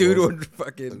be all dude would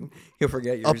fucking he'll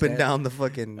forget you up and down the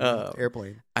fucking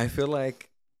airplane. I feel like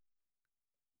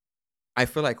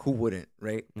who wouldn't,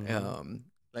 right? Mm-hmm.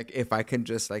 Like if I can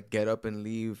just like get up and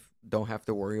leave, don't have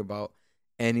to worry about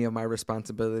any of my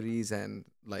responsibilities, and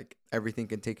like everything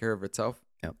can take care of itself.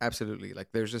 Yep. Absolutely.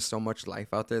 Like there's just so much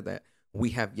life out there that we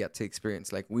have yet to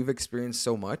experience. Like we've experienced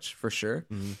so much for sure.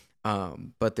 Mm-hmm.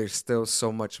 But there's still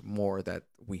so much more that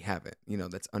we haven't,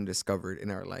 that's undiscovered in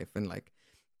our life. And like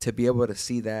to be able to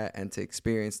see that and to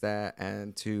experience that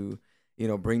and to,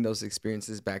 bring those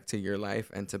experiences back to your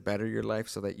life and to better your life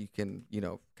so that you can,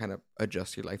 kind of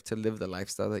adjust your life to live the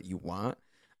lifestyle that you want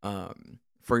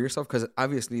for yourself. Because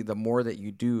obviously the more that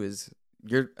you do is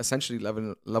you're essentially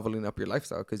leveling up your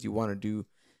lifestyle because you want to do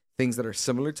things that are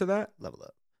similar to that. Level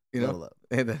up. Level up.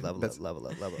 Level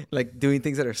up. Like doing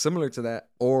things that are similar to that,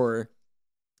 or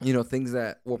things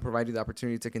that will provide you the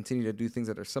opportunity to continue to do things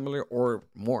that are similar or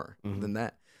more than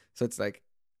that. So it's like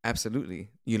absolutely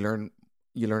you learn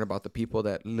about the people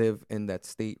that live in that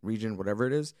state, region, whatever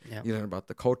it is. Yeah. You learn about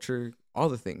the culture, all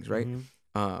the things, right?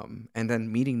 And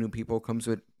then meeting new people comes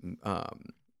with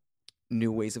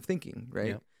new ways of thinking, right?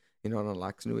 Yeah. It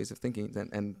unlocks new ways of thinking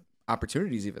and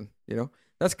opportunities even,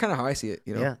 That's kind of how I see it,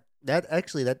 Yeah. That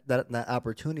actually, that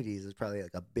opportunities is probably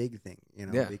like a big thing,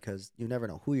 because you never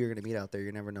know who you're going to meet out there.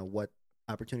 You never know what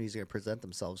opportunities are going to present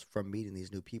themselves from meeting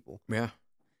these new people. Yeah.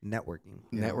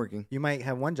 Networking. You might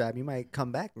have one job. You might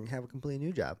come back and have a completely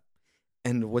new job.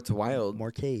 And what's wild?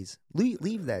 More Ks.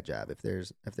 Leave that job if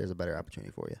there's a better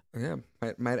opportunity for you. Yeah.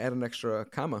 Might add an extra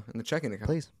comma in the checking account.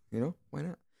 Please. Why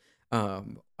not?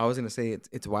 I was going to say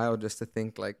it's wild just to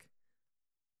think like,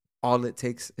 all it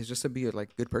takes is just to be a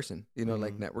like good person,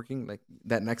 like networking, like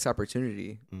that next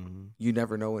opportunity. You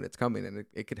never know when it's coming, and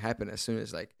it could happen as soon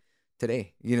as like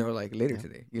today, like later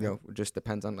today. It just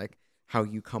depends on like how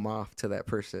you come off to that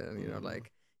person.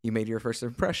 Like you made your first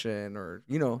impression, or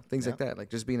things like that. Like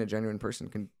just being a genuine person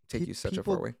can take you such a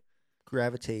far way.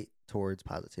 Gravitate towards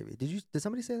positivity. Did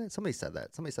somebody say that? Somebody said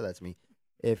that. Somebody said that to me.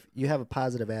 If you have a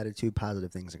positive attitude,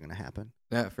 positive things are going to happen.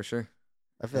 Yeah, for sure.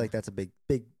 I feel like that's a big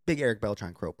Eric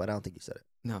Beltran quote, but I don't think you said it.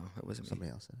 No, it wasn't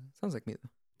somebody else said it. Sounds like me though.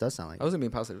 Does sound like I wasn't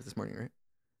being positive this morning,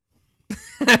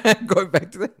 right? Going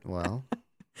back to that. Well,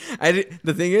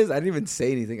 the thing is, I didn't even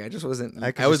say anything. I just wasn't.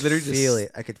 I was literally just feel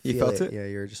it. I could feel it. Yeah,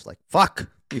 you were just like fuck.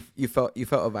 You felt a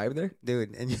vibe there,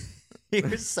 dude, and you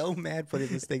were so mad putting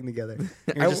this thing together.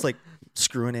 You're just like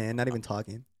screwing it in, not even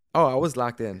talking. Oh, I was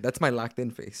locked in. That's my locked in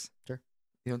face. Sure.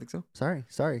 You don't think so? Sorry.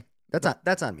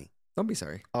 That's on me. Don't be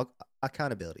sorry.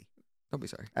 Accountability. Don't be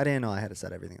sorry. I didn't know I had to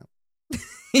set everything up.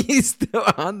 He's still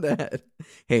on that.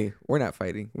 Hey, we're not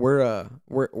fighting. We're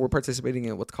participating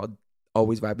in what's called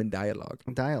Always Vibing Dialogue.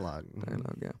 Dialogue,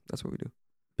 yeah. That's what we do.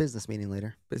 Business meeting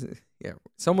later. Business, yeah.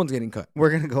 Someone's getting cut. We're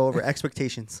going to go over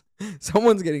expectations.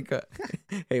 Someone's getting cut.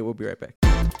 Hey, we'll be right back.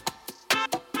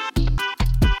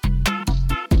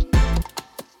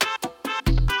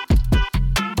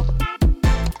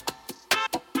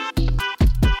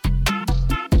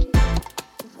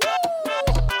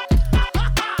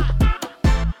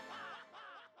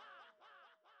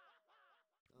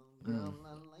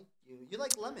 You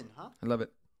like lemon, huh? I love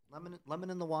it. Lemon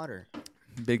in the water.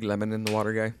 Big lemon in the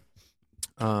water guy.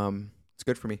 It's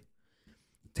good for me.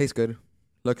 Tastes good.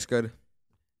 Looks good.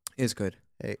 Is good.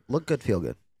 Hey, look good, feel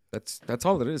good. That's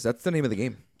all it is. That's the name of the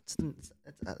game.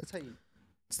 That's how you.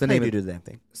 It's the name of the damn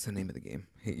thing. It's the name of the game.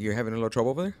 Hey, you're having a little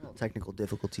trouble over there? Technical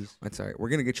difficulties. That's all right. We're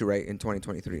gonna get you right in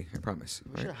 2023. I promise.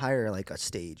 We should hire like a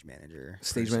stage manager.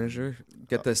 Stage manager.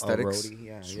 Get the aesthetics. A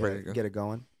roadie, yeah. Get it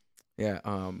going. Yeah.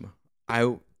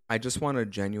 I just want to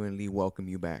genuinely welcome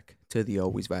you back to the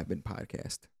Always Vibing podcast.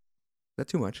 Is that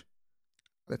too much?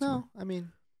 No, I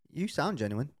mean, you sound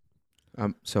genuine.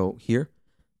 So here,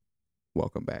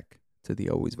 welcome back to the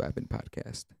Always Vibing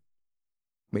podcast.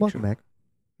 Welcome back.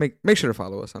 Make sure to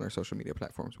follow us on our social media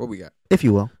platforms. What we got? If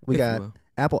you will. We got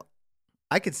Apple.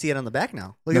 I can see it on the back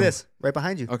now. Look at this. Right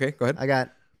behind you. Okay, go ahead. I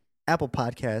got Apple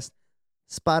Podcast,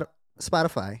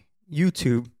 Spotify,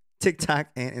 YouTube, TikTok,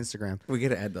 and Instagram. We got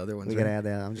to add the other ones. We got to add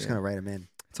that. I'm just going to write them in.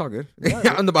 It's all good.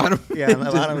 On the bottom. Yeah, on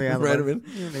the bottom. Yeah, write them in.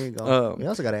 Yeah, there you go. We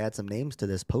also got to add some names to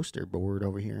this poster board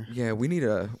over here. Yeah, we need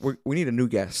a new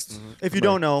guest. Mm-hmm. If you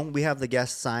don't know, we have the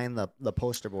guests sign the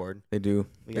poster board. They do.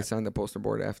 They signed the poster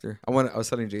board after. I was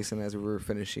telling Jason as we were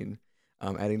finishing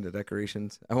adding the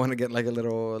decorations, I want to get like a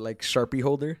little like Sharpie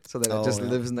holder so that it just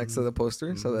lives next to the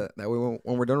poster, so that way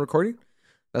when we're done recording,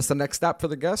 that's the next stop for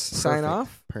the guests. Perfect. Sign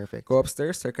off. Perfect. Go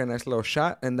upstairs, take a nice little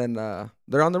shot, and then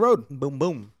they're on the road. Boom,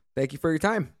 boom. Thank you for your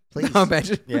time. Please. No,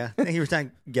 imagine. Yeah. Thank you for your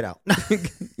time. Get out.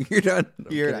 You're done.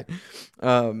 You're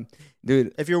done.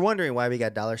 Dude. If you're wondering why we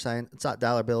got it's not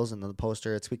dollar bills in the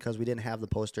poster, it's because we didn't have the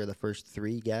poster the first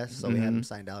 3 guests, so we had them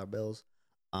sign dollar bills.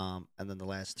 And then the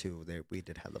last 2, we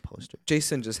did have the poster.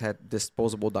 Jason just had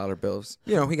disposable dollar bills.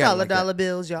 You know, he got dollar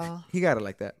bills, y'all. He got it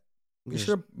like that. You should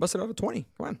have busted out a 20.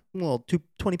 Come on. Well,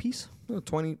 20 piece.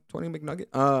 20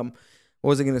 McNugget. What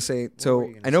was I gonna say? So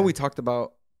I know we talked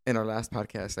about in our last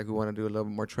podcast, like we want to do a little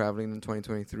bit more traveling in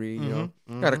 2023. You know,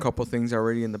 got a couple things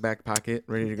already in the back pocket,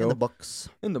 ready to go. In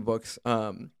the books.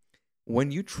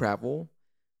 When you travel,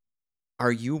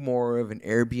 are you more of an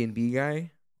Airbnb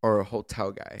guy or a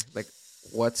hotel guy? Like,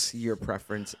 what's your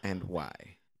preference and why?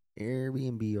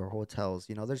 Airbnb or hotels?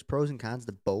 You know, there's pros and cons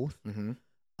to both.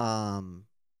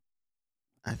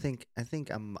 I think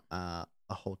I'm a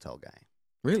hotel guy.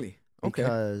 Really? Okay.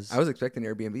 Because I was expecting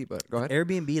Airbnb, but go ahead.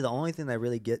 Airbnb, the only thing that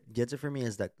really gets it for me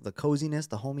is the coziness,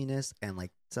 the hominess, and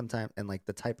like sometimes and like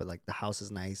the type of like the house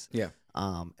is nice. Yeah.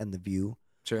 And the view.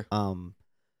 Sure.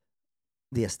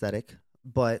 The aesthetic,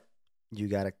 but you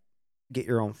gotta get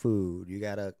your own food. You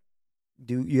gotta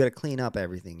clean up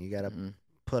everything. You gotta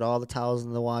put all the towels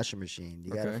in the washing machine.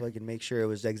 You gotta fucking make sure it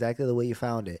was exactly the way you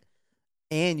found it.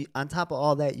 And on top of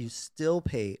all that, you still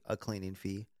pay a cleaning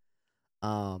fee.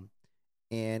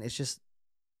 And it's just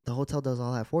the hotel does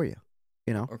all that for you,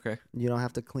 you know? Okay. You don't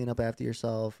have to clean up after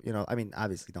yourself. You know, I mean,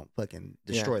 obviously don't fucking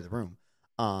destroy the room.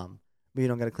 But you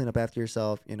don't got to clean up after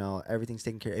yourself. You know, everything's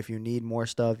taken care of. If you need more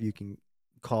stuff, you can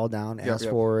call down, ask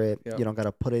for it. Yep. You don't got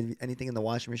to put anything in the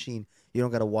washing machine. You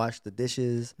don't got to wash the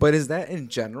dishes. But is that in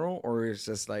general or is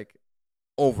just like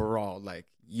overall, like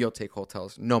you'll take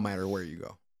hotels no matter where you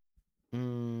go?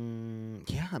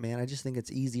 Yeah, man. I just think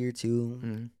it's easier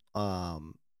to,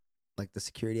 like the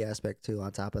security aspect too.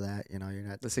 On top of that, you know, you're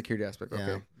not the security aspect.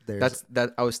 Yeah, okay, that's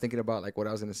that. I was thinking about like what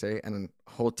I was gonna say, and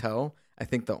a hotel. I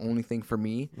think the only thing for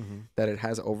me that it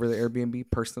has over the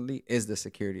Airbnb personally is the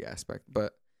security aspect.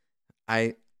 But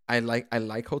I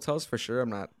like hotels for sure. I'm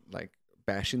not like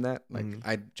bashing that. Like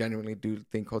I genuinely do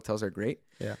think hotels are great.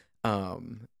 Yeah.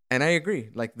 And I agree.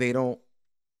 Like they don't.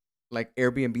 Like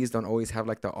Airbnbs don't always have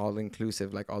like the all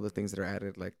inclusive, like all the things that are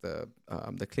added, like the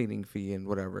cleaning fee and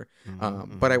whatever.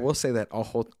 But I will say that all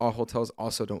hotels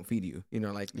also don't feed you. You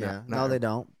know, like no, they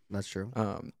don't. That's true.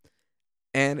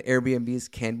 And Airbnbs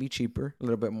can be cheaper, a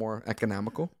little bit more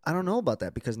economical. I don't know about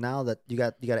that because now that you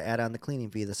got to add on the cleaning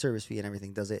fee, the service fee, and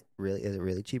everything. Is it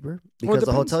really cheaper? Because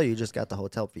the hotel, you just got the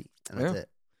hotel fee, and that's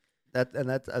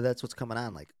it. That's what's coming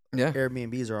on. Like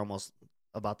Airbnbs are almost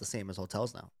about the same as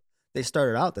hotels now. They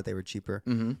started out that they were cheaper,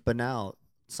 but now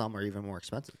some are even more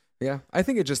expensive. Yeah, I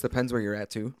think it just depends where you're at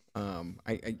too.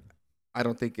 I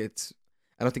don't think it's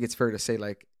fair to say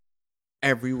like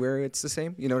everywhere it's the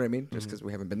same. You know what I mean? Just because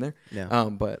we haven't been there. Yeah.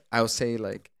 But I'll say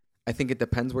like I think it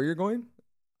depends where you're going,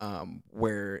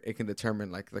 where it can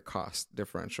determine like the cost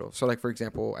differential. So like for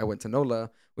example, I went to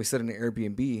NOLA. We stayed in an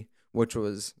Airbnb, which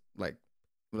was like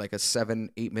a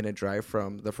 7-8 minute drive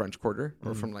from the French Quarter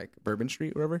or from like Bourbon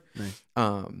Street, whatever. Nice.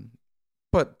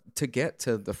 But to get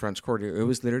to the French Quarter, it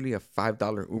was literally a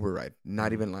 $5 Uber ride,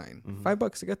 not even lying.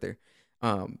 $5 to get there.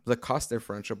 The cost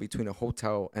differential between a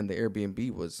hotel and the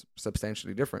Airbnb was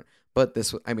substantially different. But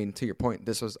this, I mean, to your point,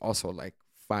 this was also like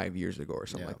 5 years ago or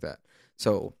something like that.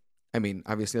 So, I mean,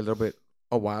 obviously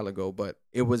a while ago, but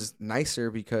it was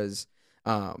nicer because,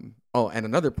 and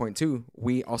another point too,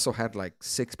 we also had like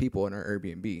 6 people in our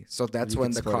Airbnb. So that's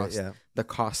when the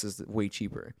cost is way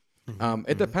cheaper.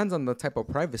 It depends on the type of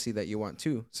privacy that you want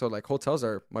too. So like hotels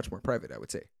are much more private, I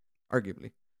would say,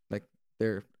 arguably. Like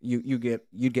you'd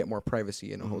get more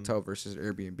privacy in a hotel versus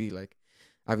Airbnb. Like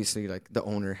obviously like the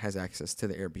owner has access to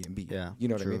the Airbnb. Yeah. You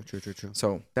know what I mean? True.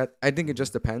 So that I think it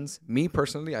just depends. Me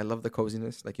personally, I love the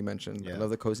coziness, like you mentioned. Yeah. I love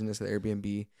the coziness of the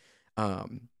Airbnb.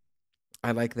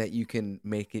 I like that you can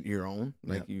make it your own.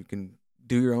 Like you can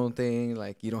do your own thing.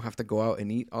 Like you don't have to go out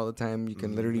and eat all the time. You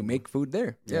can literally make food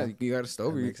there. Yeah, you got a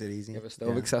stove. That makes it easy. You have a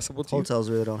stove accessible to hotels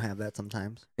really don't have that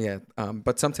sometimes. Yeah,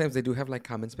 but sometimes they do have like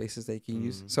common spaces that you can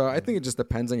use. So I think it just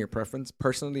depends on your preference.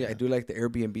 Personally, I do like the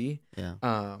Airbnb.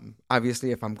 Yeah.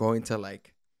 Obviously, if I'm going to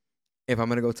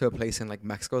go to a place in like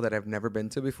Mexico that I've never been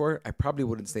to before, I probably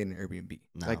wouldn't stay in an Airbnb.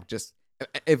 No. Like just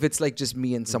if it's like just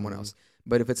me and someone else.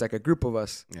 But if it's like a group of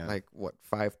us, like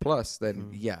 5+,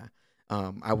 then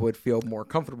I would feel more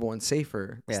comfortable and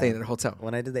safer staying in a hotel.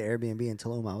 When I did the Airbnb in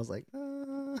Tulum, I was like,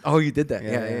 oh, you did that?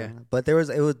 Yeah. But there was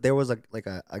a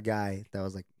guy that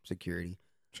was like security.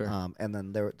 Sure. And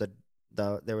then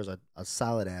there was a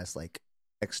solid ass like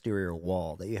exterior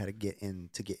wall that you had to get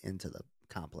into the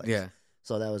complex. Yeah.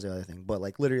 So that was the other thing. But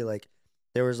like literally, like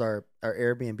there was our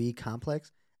Airbnb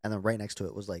complex, and then right next to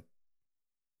it was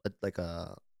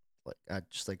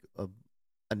just like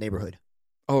a neighborhood.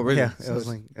 Oh, really? Yeah, it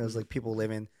was like people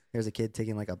living. There's a kid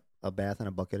taking like a bath in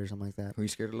a bucket or something like that. Were you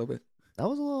scared a little bit? I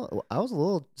was a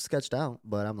little sketched out,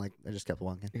 but I'm like, I just kept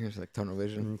walking. Here's like tunnel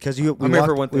vision. Because we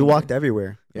walked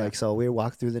everywhere. Yeah. Like, so we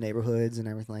walked through the neighborhoods and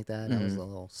everything like that. That was a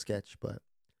little sketch, but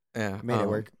yeah, made it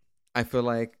work. I feel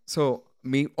like, so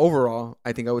me overall,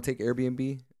 I think I would take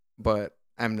Airbnb, but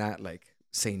I'm not like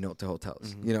saying no to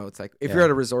hotels. You know, it's like if you're at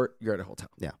a resort, you're at a hotel.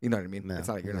 Yeah. You know what I mean? Yeah, it's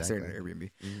not like you're not staying at Airbnb.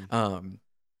 Mm-hmm.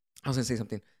 I was gonna say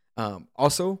something.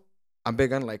 Also, I'm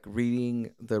big on like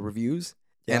reading the reviews.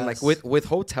 Yes. And like with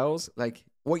hotels, like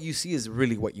what you see is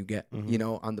really what you get. You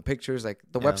know, on the pictures, like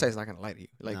the website's not gonna lie to you.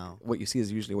 Like what you see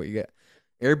is usually what you get.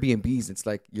 Airbnbs, it's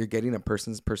like you're getting a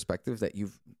person's perspective that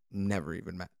you've never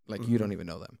even met. Like you don't even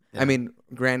know them. Yeah. I mean,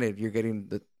 granted, you're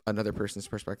getting another person's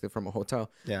perspective from a hotel.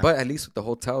 Yeah. But at least with the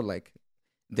hotel, like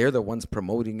they're the ones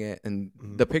promoting it, and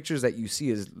the pictures that you see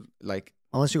is like.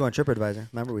 Unless you go on TripAdvisor.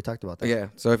 Remember we talked about that. Yeah.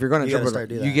 So if you're going to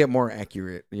TripAdvisor, you get more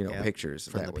accurate, pictures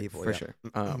from the people for sure.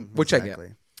 Which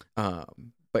exactly. I get.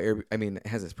 But I mean, it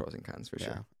has its pros and cons for sure.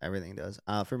 Yeah, everything does.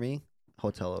 For me,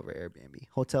 hotel over Airbnb.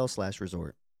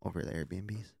 Hotel/resort over the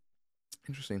Airbnbs.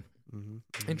 Interesting.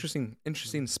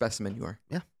 Interesting specimen you are.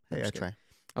 Yeah. Hey, I try.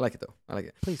 I like it though. I like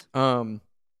it. Please. You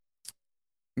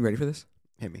ready for this?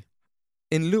 Hit me.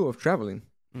 In lieu of traveling,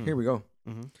 here we go.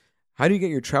 How do you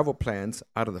get your travel plans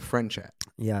out of the friend chat?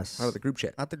 Yes. Out of the group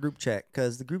chat. Out the group chat.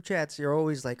 Because the group chats, you're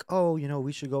always like, oh,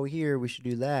 we should go here. We should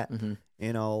do that.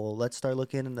 Let's start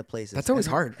looking into places. That's always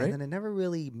hard, right? And then it never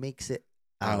really makes it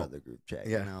out of the group chat.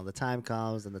 Yeah. The time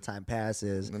comes and the time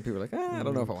passes. And then people are like, I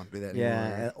don't know if I want to do that anymore.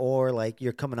 Yeah. Or like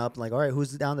you're coming up like, all right,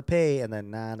 who's down to pay? And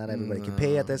then, not everybody can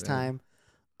pay at this time.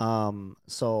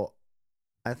 So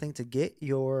I think to get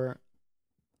your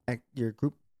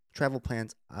group travel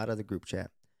plans out of the group chat,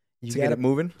 to get it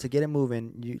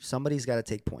moving, somebody's got to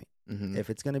take point.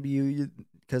 If it's gonna be you,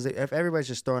 because if everybody's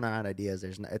just throwing out ideas,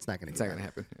 it's not gonna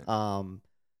happen. Yeah.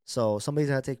 So somebody's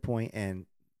got to take point and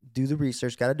do the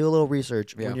research. Got to do a little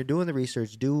research. Yeah. When you're doing the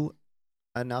research, do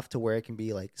enough to where it can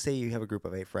be like, say you have a group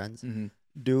of 8 friends.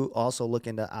 Do also look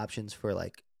into options for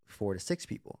like 4 to 6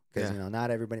 people, because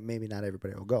maybe not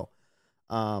everybody will go.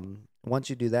 Once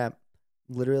you do that,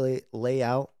 literally lay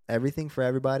out everything for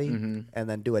everybody and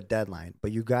then do a deadline.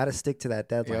 But you got to stick to that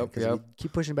deadline, because if you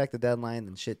keep pushing back the deadline,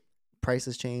 then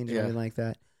prices change and everything like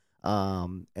that.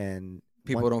 And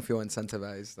people don't feel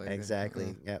incentivized. Like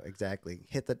exactly. Yeah, exactly.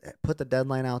 Put the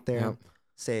deadline out there. Yep.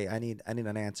 Say I need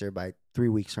an answer by 3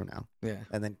 weeks from now. Yeah.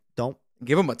 And then don't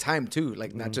give them a time too,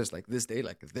 like not just like this day,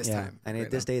 like this time. I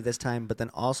need this day, this time, but then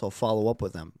also follow up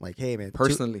with them. Like, hey man,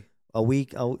 personally. A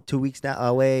week, 2 weeks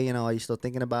away, are you still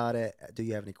thinking about it? Do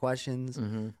you have any questions?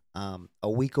 A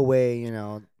week away,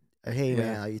 hey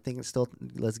man, are you thinking still?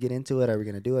 Let's get into it. Are we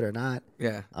gonna do it or not?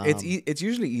 Yeah, it's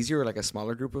usually easier like a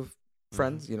smaller group of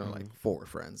friends. Like 4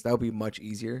 friends. That would be much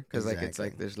easier, because like it's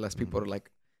like there's less people to like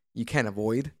you can't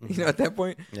avoid. At that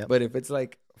point. Yep. But if it's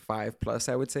like 5 plus,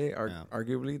 I would say,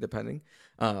 arguably depending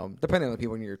on the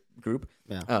people in your group.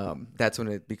 Yeah. That's when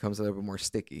it becomes a little bit more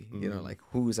sticky. Like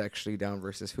who's actually down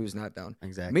versus who's not down.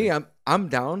 Exactly. Me, I'm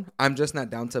down. I'm just not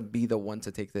down to be the one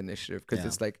to take the initiative, because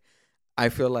it's like I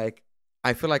feel like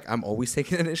I'm always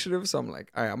taking the initiative. So I'm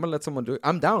like, all right, I'm gonna let someone do it.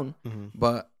 I'm down,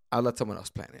 but I'll let someone else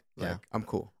plan it. Like, I'm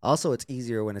cool. Also, it's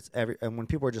easier when when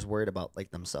people are just worried about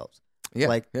like themselves. Yeah.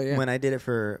 Like when I did it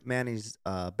for Manny's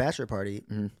bachelor party,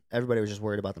 everybody was just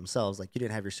worried about themselves. Like you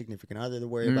didn't have your significant other to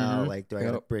worry about. Like, do I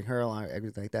gotta bring her along?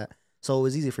 Everything like that. So it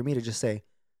was easy for me to just say,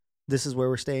 this is where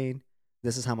we're staying.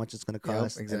 This is how much it's gonna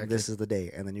cost. Exactly. And this is the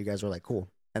day. And then you guys were like, cool.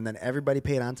 And then everybody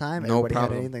paid on time. No everybody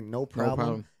problem. Had anything. No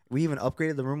problem. We even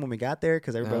upgraded the room when we got there,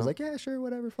 because everybody was like, yeah, sure,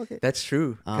 whatever, fuck it. That's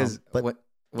true. Because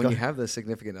when you have the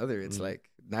significant other, it's like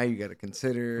now you got to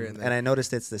consider. And I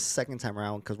noticed it's the second time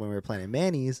around, because when we were planning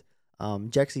Manny's,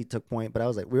 Jexy took point, but I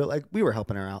was like, we were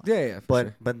helping her out. Yeah.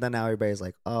 But then now everybody's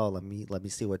like, oh, let me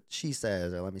see what she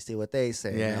says, or let me see what they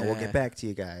say. Yeah. We'll get back to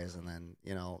you guys. And then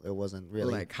it wasn't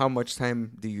really like, how much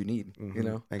time do you need?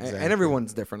 Exactly. And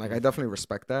everyone's different. Like I definitely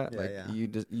respect that.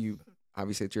 You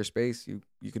obviously it's your space.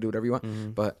 You can do whatever you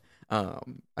want. But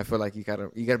I feel like you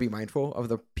gotta be mindful of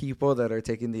the people that are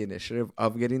taking the initiative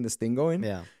of getting this thing going.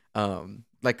 Yeah.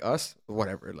 Like us,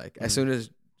 whatever. Like as soon as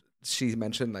she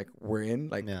mentioned like we're in,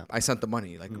 like I sent the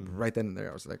money like right then and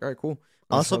there. I was like, all right, cool.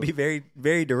 Also be very,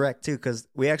 very direct too, because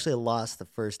we actually lost the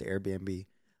first Airbnb.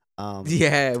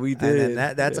 Yeah, we did.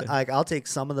 And that's like I'll take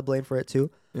some of the blame for it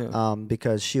too. Yeah.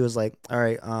 Because she was like, all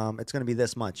right, it's gonna be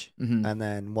this much, and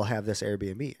then we'll have this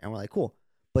Airbnb, and we're like, cool.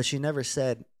 But she never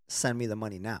said, send me the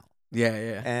money now.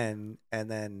 Yeah. And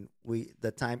then we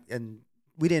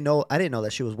didn't know. I didn't know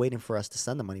that she was waiting for us to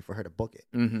send the money for her to book it.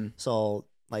 Mm-hmm. So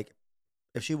like,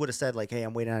 if she would have said like, hey,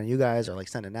 I'm waiting on you guys, or like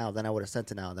send it now, then I would have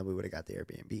sent it now, and then we would have got the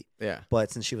Airbnb. Yeah.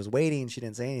 But since she was waiting, she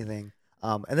didn't say anything.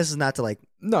 And this is not to like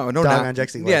no dog knock on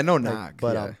Jexy. Yeah, no like, knock.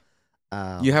 But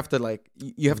you have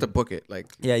to book it. Like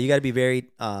yeah, you got to be very.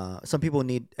 Some people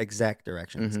need exact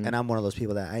directions, Mhm. and I'm one of those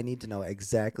people that I need to know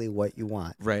exactly what you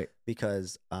want, right.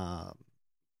 because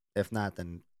if not,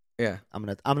 then Yeah. I'm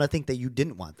gonna think that you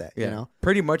didn't want that. Yeah. You know,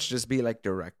 Pretty much just be like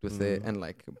direct with it Mhm. and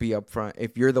like be upfront.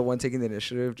 If you're the one taking the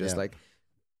initiative, just Yeah. like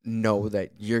know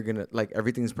that you're gonna like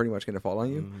everything's pretty much gonna fall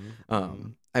on you.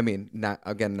 Mhm. I mean, not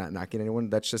knocking anyone.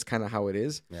 That's just kind of how it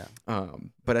is. Yeah.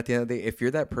 But at the end of the day, if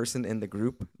you're that person in the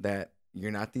group that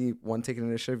you're not the one taking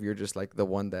initiative, you're just like the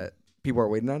one that people are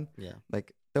waiting on. Yeah.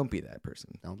 Like, don't be that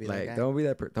person. Don't be like, that guy. don't be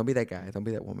that don't be that guy. Don't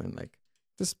be that woman. Like,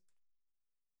 just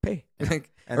pay.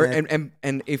 Like, And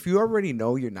and if you already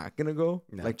know you're not gonna go,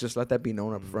 No. like, just let that be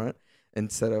known up Mhm. front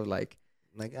instead of like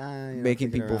like making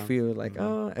people feel like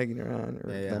Mhm. egging her on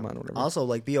or Yeah, them on, whatever. Also,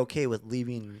 like, be okay with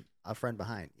leaving a friend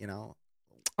behind. You know,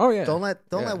 Oh yeah. don't let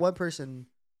Yeah. one person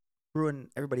ruin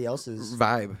everybody else's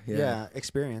vibe. Yeah.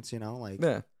 experience. You know, like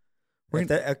Yeah.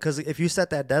 because if you set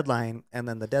that deadline and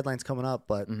then the deadline's coming up,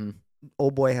 but Mm-hmm.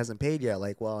 old boy hasn't paid yet,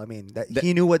 like, well, I mean,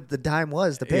 he knew what the time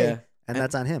was to pay, Yeah. and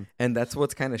that's on him. And that's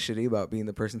what's kind of shitty about being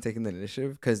the person taking the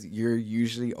initiative, because you're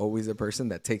usually always the person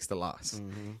that takes the loss.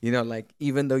 Mhm. You know, like,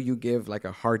 even though you give like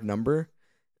a hard number,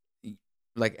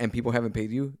 like, and people haven't paid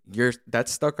you,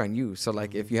 that's stuck on you. So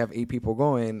like, if you have 8 people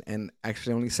going and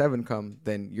actually only 7 come,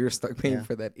 then you're stuck paying Yeah.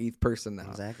 for that 8th person now.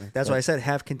 Exactly. That's why I said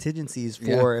have contingencies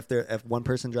for if one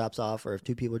person drops off or if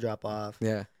 2 people drop off.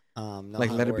 Yeah. Know Like,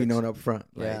 how let it be works. known up front.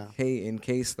 Like, Yeah. hey, in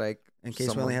case we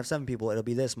only have 7 people, it'll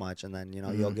be this much, and then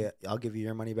Mhm. I'll give you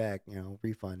your money back,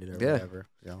 refunded or Yeah. whatever.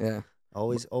 You know? Yeah.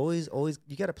 Always,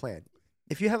 you got to plan.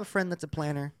 If you have a friend that's a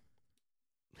planner,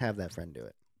 have that friend do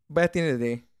it. But at the end of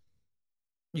the day,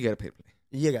 you gotta pay to play.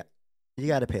 You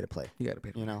got to pay to play. You gotta pay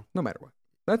to play. You know, No matter what.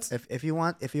 That's if you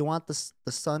want the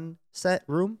sunset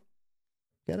room,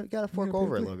 gotta fork pay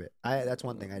over a to little bit. That's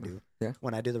one thing I do. Yeah.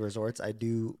 When I do the resorts, I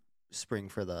do spring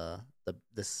for the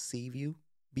sea view,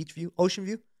 beach view, ocean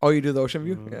view. Oh, you do the ocean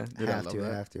view? Mhm. Yeah. Dude, I I have love to.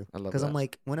 that. I have to. I love Because I'm that.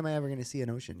 like, when am I ever going to see an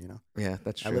ocean? You know, Yeah,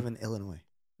 that's true. I live in Illinois.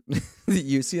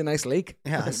 You see a nice lake?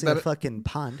 Yeah, I see a fucking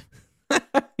pond.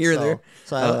 You're So- there.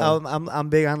 So I'm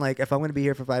big on, like, if I'm going to be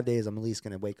here for 5 days, I'm at least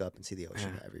going to wake up and see the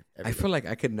ocean Yeah. every I day. feel like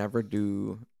I could never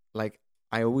do, like,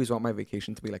 I always want my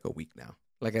vacation to be like a week now.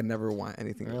 Like, I never want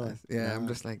anything Really? less. Yeah, I'm No.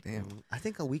 just like, damn. I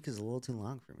think a week is a little too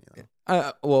long for me,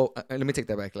 though. Let me take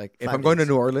that back. Like, if 5 I'm going to days.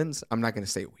 New Orleans, I'm not going to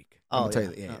stay a week. I'm Oh, gonna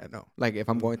tell yeah. you that. No. No. Like, if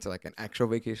I'm going to like an actual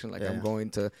vacation, like Yeah, I'm yeah. going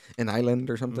to an island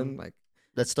or something, like,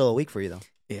 That's still a week for you, though.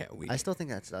 yeah, a week. I still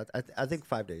think I think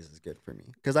 5 days is good for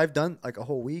me. Because I've done, like, a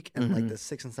whole week, and, like, Mhm. the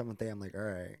 6th and 7th day, I'm like, all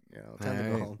right, time to go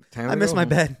Alright, home. time I to miss go my home.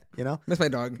 bed, Miss my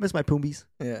dog. miss my poombies.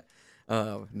 Yeah.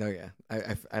 No, yeah.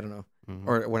 I don't know. Mhm.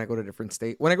 Or when I go to a different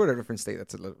state. When I go to a different state,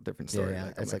 that's a little different story. Yeah,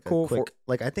 Like, I'm it's like, like cool. a quick,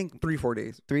 like, I think 3-4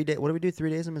 days. 3 days. What do we do? 3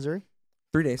 days in Missouri?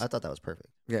 3 days. I thought that was perfect.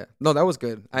 Yeah. No, that was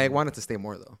good. I Mhm. wanted to stay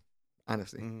more though.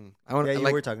 Honestly, Mhm. I want. Yeah, you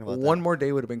like, were talking about one that. more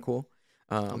day would have been cool.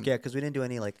 Yeah, because we didn't do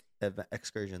any, like,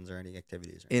 excursions or any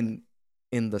activities. Or anything.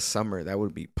 in the summer that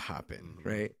would be popping, Mhm.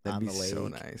 right? That'd On be the so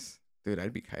lake. nice, dude.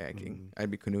 I'd be kayaking. Mhm. I'd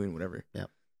be canoeing, whatever. Doing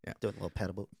a little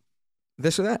paddle boat.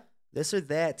 This or that. This or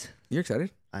that. You're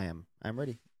excited? I am. I'm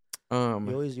ready. Um,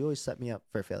 You always set me up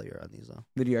for failure on these, though.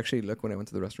 did you actually look when I went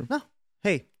to the restroom? No.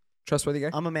 Hey, Trustworthy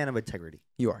guy. I'm a man of integrity.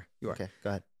 You are. You are. Okay,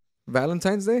 go ahead.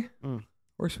 Valentine's Day Mm.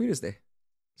 or Sweetest Day?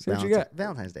 See what you got.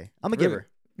 Valentine's Day. I'm a Really? giver.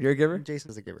 You're a giver.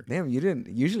 Jason's a giver. Damn, you didn't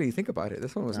usually think about it.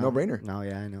 This one was no brainer. No,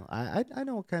 yeah, I know. I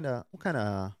know what kind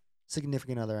of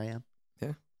significant other I am.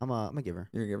 Yeah. I'm a giver.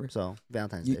 You're a giver. So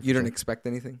Valentine's You, Day. you for don't sure. expect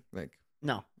anything, like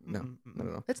No. No, Mm-mm, not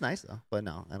at mm-mm. all. It's nice though, but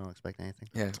no, I don't expect anything.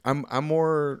 yeah. I'm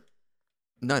more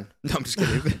none. No, I'm just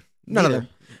kidding. None of Neither. them.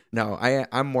 No,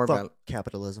 I'm more. Fuck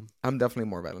capitalism. I'm definitely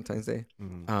more Valentine's Day.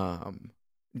 Mhm.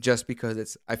 Just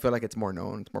because I feel like it's more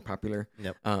known, it's more popular.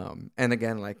 Yep. And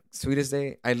again, like Sweetest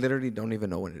Day, I literally don't even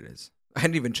know when it is. I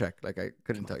didn't even check. Like, I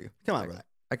couldn't tell you. Come on, Like, brother.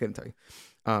 I couldn't tell you.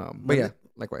 But When yeah, the-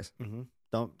 likewise. Mm-hmm.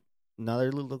 Don't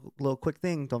another little quick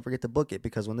thing. Don't forget to book it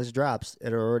because when this drops,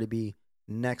 it'll already be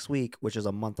next week, which is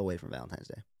a month away from Valentine's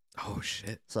Day. Oh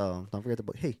shit. So don't forget to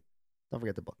book. Hey, don't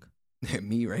forget to book,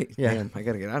 Me, right? Yeah. Damn, I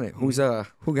gotta get on it. Who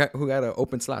got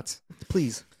open slots?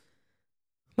 please.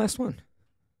 Last one.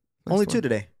 Only 2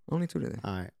 today. Only 2 today.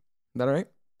 All right. Is that all right?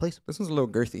 Please. This one's a little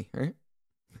girthy, right?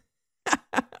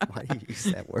 Why do you use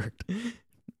that word?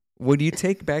 Would you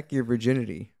take back your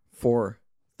virginity for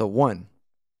the one,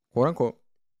 quote unquote,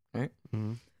 right?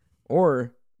 Mm-hmm.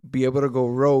 Or be able to go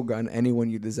rogue on anyone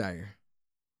you desire?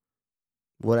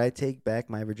 Would I take back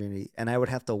my virginity? And I would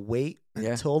have to wait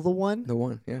until the one? The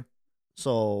one, yeah.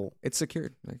 So it's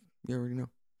secured. Like, you already know.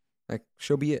 Like,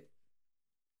 she'll be it.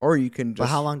 Or you can just...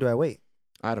 But how long do I wait?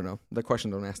 I don't know. The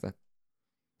question don't ask that.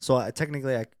 So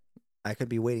technically, I could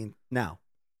be waiting now.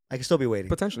 I could still be waiting.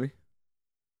 Potentially.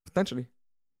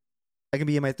 I can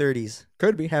be in my 30s.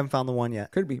 Could be. Haven't found the one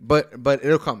yet. Could be. But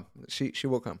it'll come. She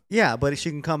will come. Yeah, but she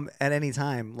can come at any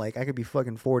time. Like, I could be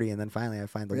fucking 40 and then finally I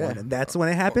find the one. And that's when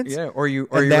it happens? Yeah. Or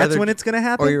that's rather, when it's going to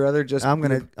happen? Or you rather just... I'm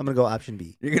gonna go option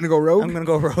B. You're going to go rogue? I'm going to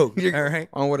go rogue. All right?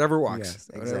 On whatever walks. Yes,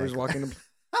 exactly. Whatever's walking.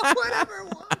 Whatever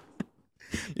walks.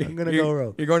 I'm going to go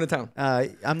rogue. You're going to town.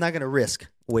 I'm not going to risk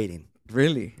waiting.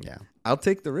 Really? Yeah. I'll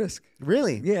take the risk.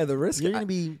 Really? Yeah, the risk. You're going to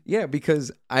be... Yeah,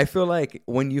 because I feel like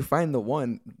when you find the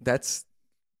one, that's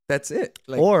it.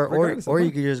 Like, or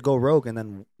you could just go rogue and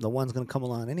then the one's going to come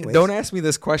along anyways. Don't ask me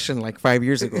this question like 5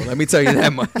 years ago. Let me tell you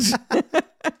that much.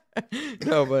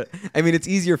 No, but I mean, it's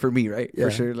easier for me, right? Yeah.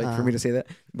 For sure. Like for me to say that.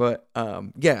 But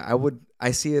yeah,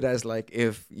 I see it as like,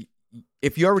 if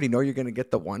you already know you're going to get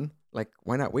the one, like,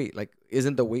 why not wait? Like,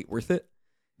 isn't the wait worth it?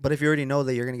 But if you already know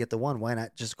that you're going to get the one, why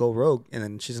not just go rogue and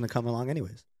then she's going to come along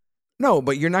anyways? No,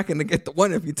 but you're not going to get the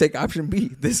one if you take option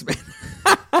B. This man.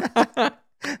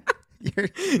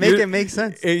 Make it make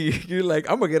sense. You're like,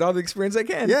 I'm going to get all the experience I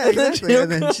can. Yeah, exactly.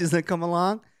 And then she's going to come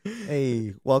along.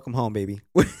 Hey, welcome home, baby.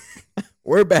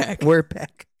 We're back. We're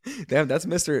back. Damn, that's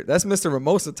Mr.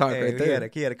 Mimosa talk right there.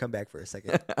 He had to come back for a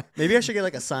second. Maybe I should get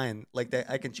like a sign like that.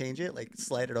 I can change it, like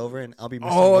slide it over, and I'll be Mr.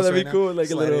 Oh, that'd be right cool. Now. Like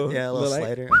slide a little, a little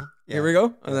slider. Yeah. Here we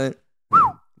go. And then,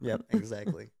 yep,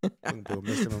 exactly. Boom,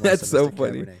 Mr. Mimosa, that's so Mr.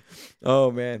 funny. Cabernet. Oh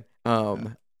man,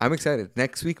 I'm excited.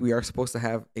 Next week we are supposed to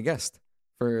have a guest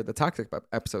for the toxic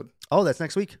episode. Oh, that's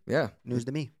next week. Yeah, news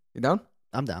to me. You down?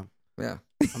 I'm down. Yeah.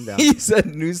 I'm down. He said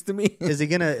news to me. Is he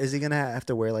gonna have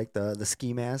to wear like the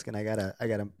ski mask and I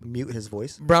gotta mute his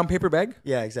voice? Brown paper bag?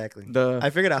 Yeah, exactly.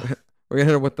 I figured out. We're gonna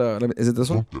hit him with is it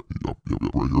this one? Yep,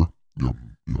 right here. Yep,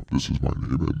 this is my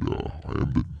name and I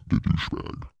am the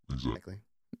douchebag. Exactly.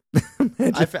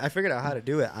 I figured out how to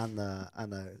do it on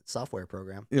the software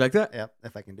program. You like that? Yep.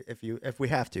 If we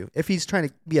have to. If he's trying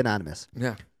to be anonymous.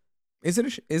 Yeah. Is it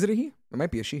a he? It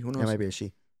might be a she. Who knows? It might be a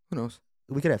she. Who knows?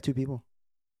 We could have 2 people.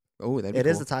 Oh, that'd be It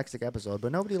cool. is a toxic episode,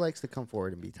 but nobody likes to come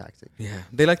forward and be toxic. Yeah,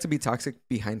 they like to be toxic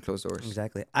behind closed doors.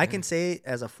 Exactly. I can say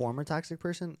as a former toxic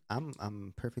person,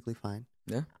 I'm perfectly fine.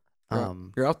 Yeah.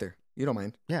 You're out there. You don't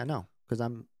mind. Yeah, no, because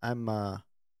I'm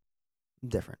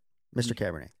different. Mr.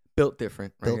 Cabernet. Built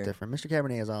different. Built different. Mr.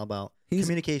 Cabernet is all about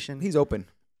communication. He's open.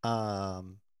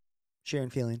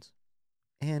 Sharing feelings,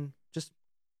 and just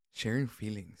sharing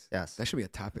feelings. Yes, that should be a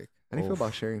topic. How do you feel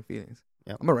about sharing feelings?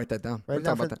 Yep. I'm gonna write that down. Write it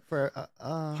down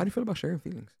how do you feel about sharing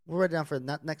feelings? We'll write it down for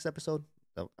next episode.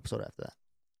 The episode after that.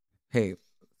 Hey,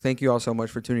 thank you all so much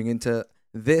for tuning into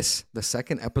the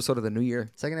second episode of the new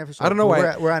year. Second episode. I don't know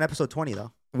why we're on episode 20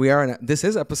 though. We are. This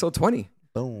is episode 20.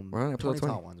 Boom. We're on episode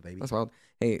 20. Tall ones, baby. That's wild.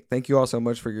 Hey, thank you all so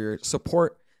much for your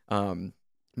support.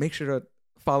 Make sure to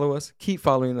follow us. Keep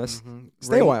following us. Mm-hmm.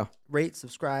 Stay a while. Rate,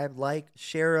 subscribe, like,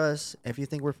 share us if you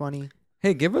think we're funny.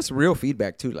 Hey, give us real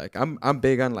feedback too. Like I'm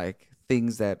big on like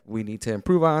things that we need to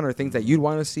improve on, or things that you'd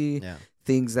want to see. Yeah.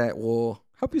 Things that will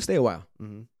help you stay a while.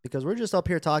 Mm-hmm. Because we're just up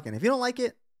here talking. If you don't like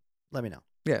it, let me know.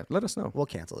 Yeah, let us know. We'll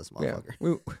cancel this motherfucker.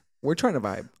 Yeah, we're trying to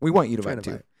vibe. We want you to vibe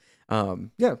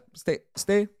too. Yeah,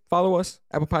 stay. Follow us.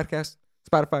 Apple Podcasts,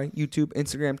 Spotify, YouTube,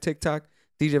 Instagram, TikTok,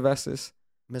 DJ Vestas.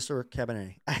 Mr.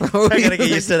 Cabernet. I gotta get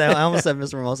used to that. I almost said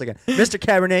Mr. Mimosa again. Mr.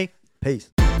 Cabernet. Peace.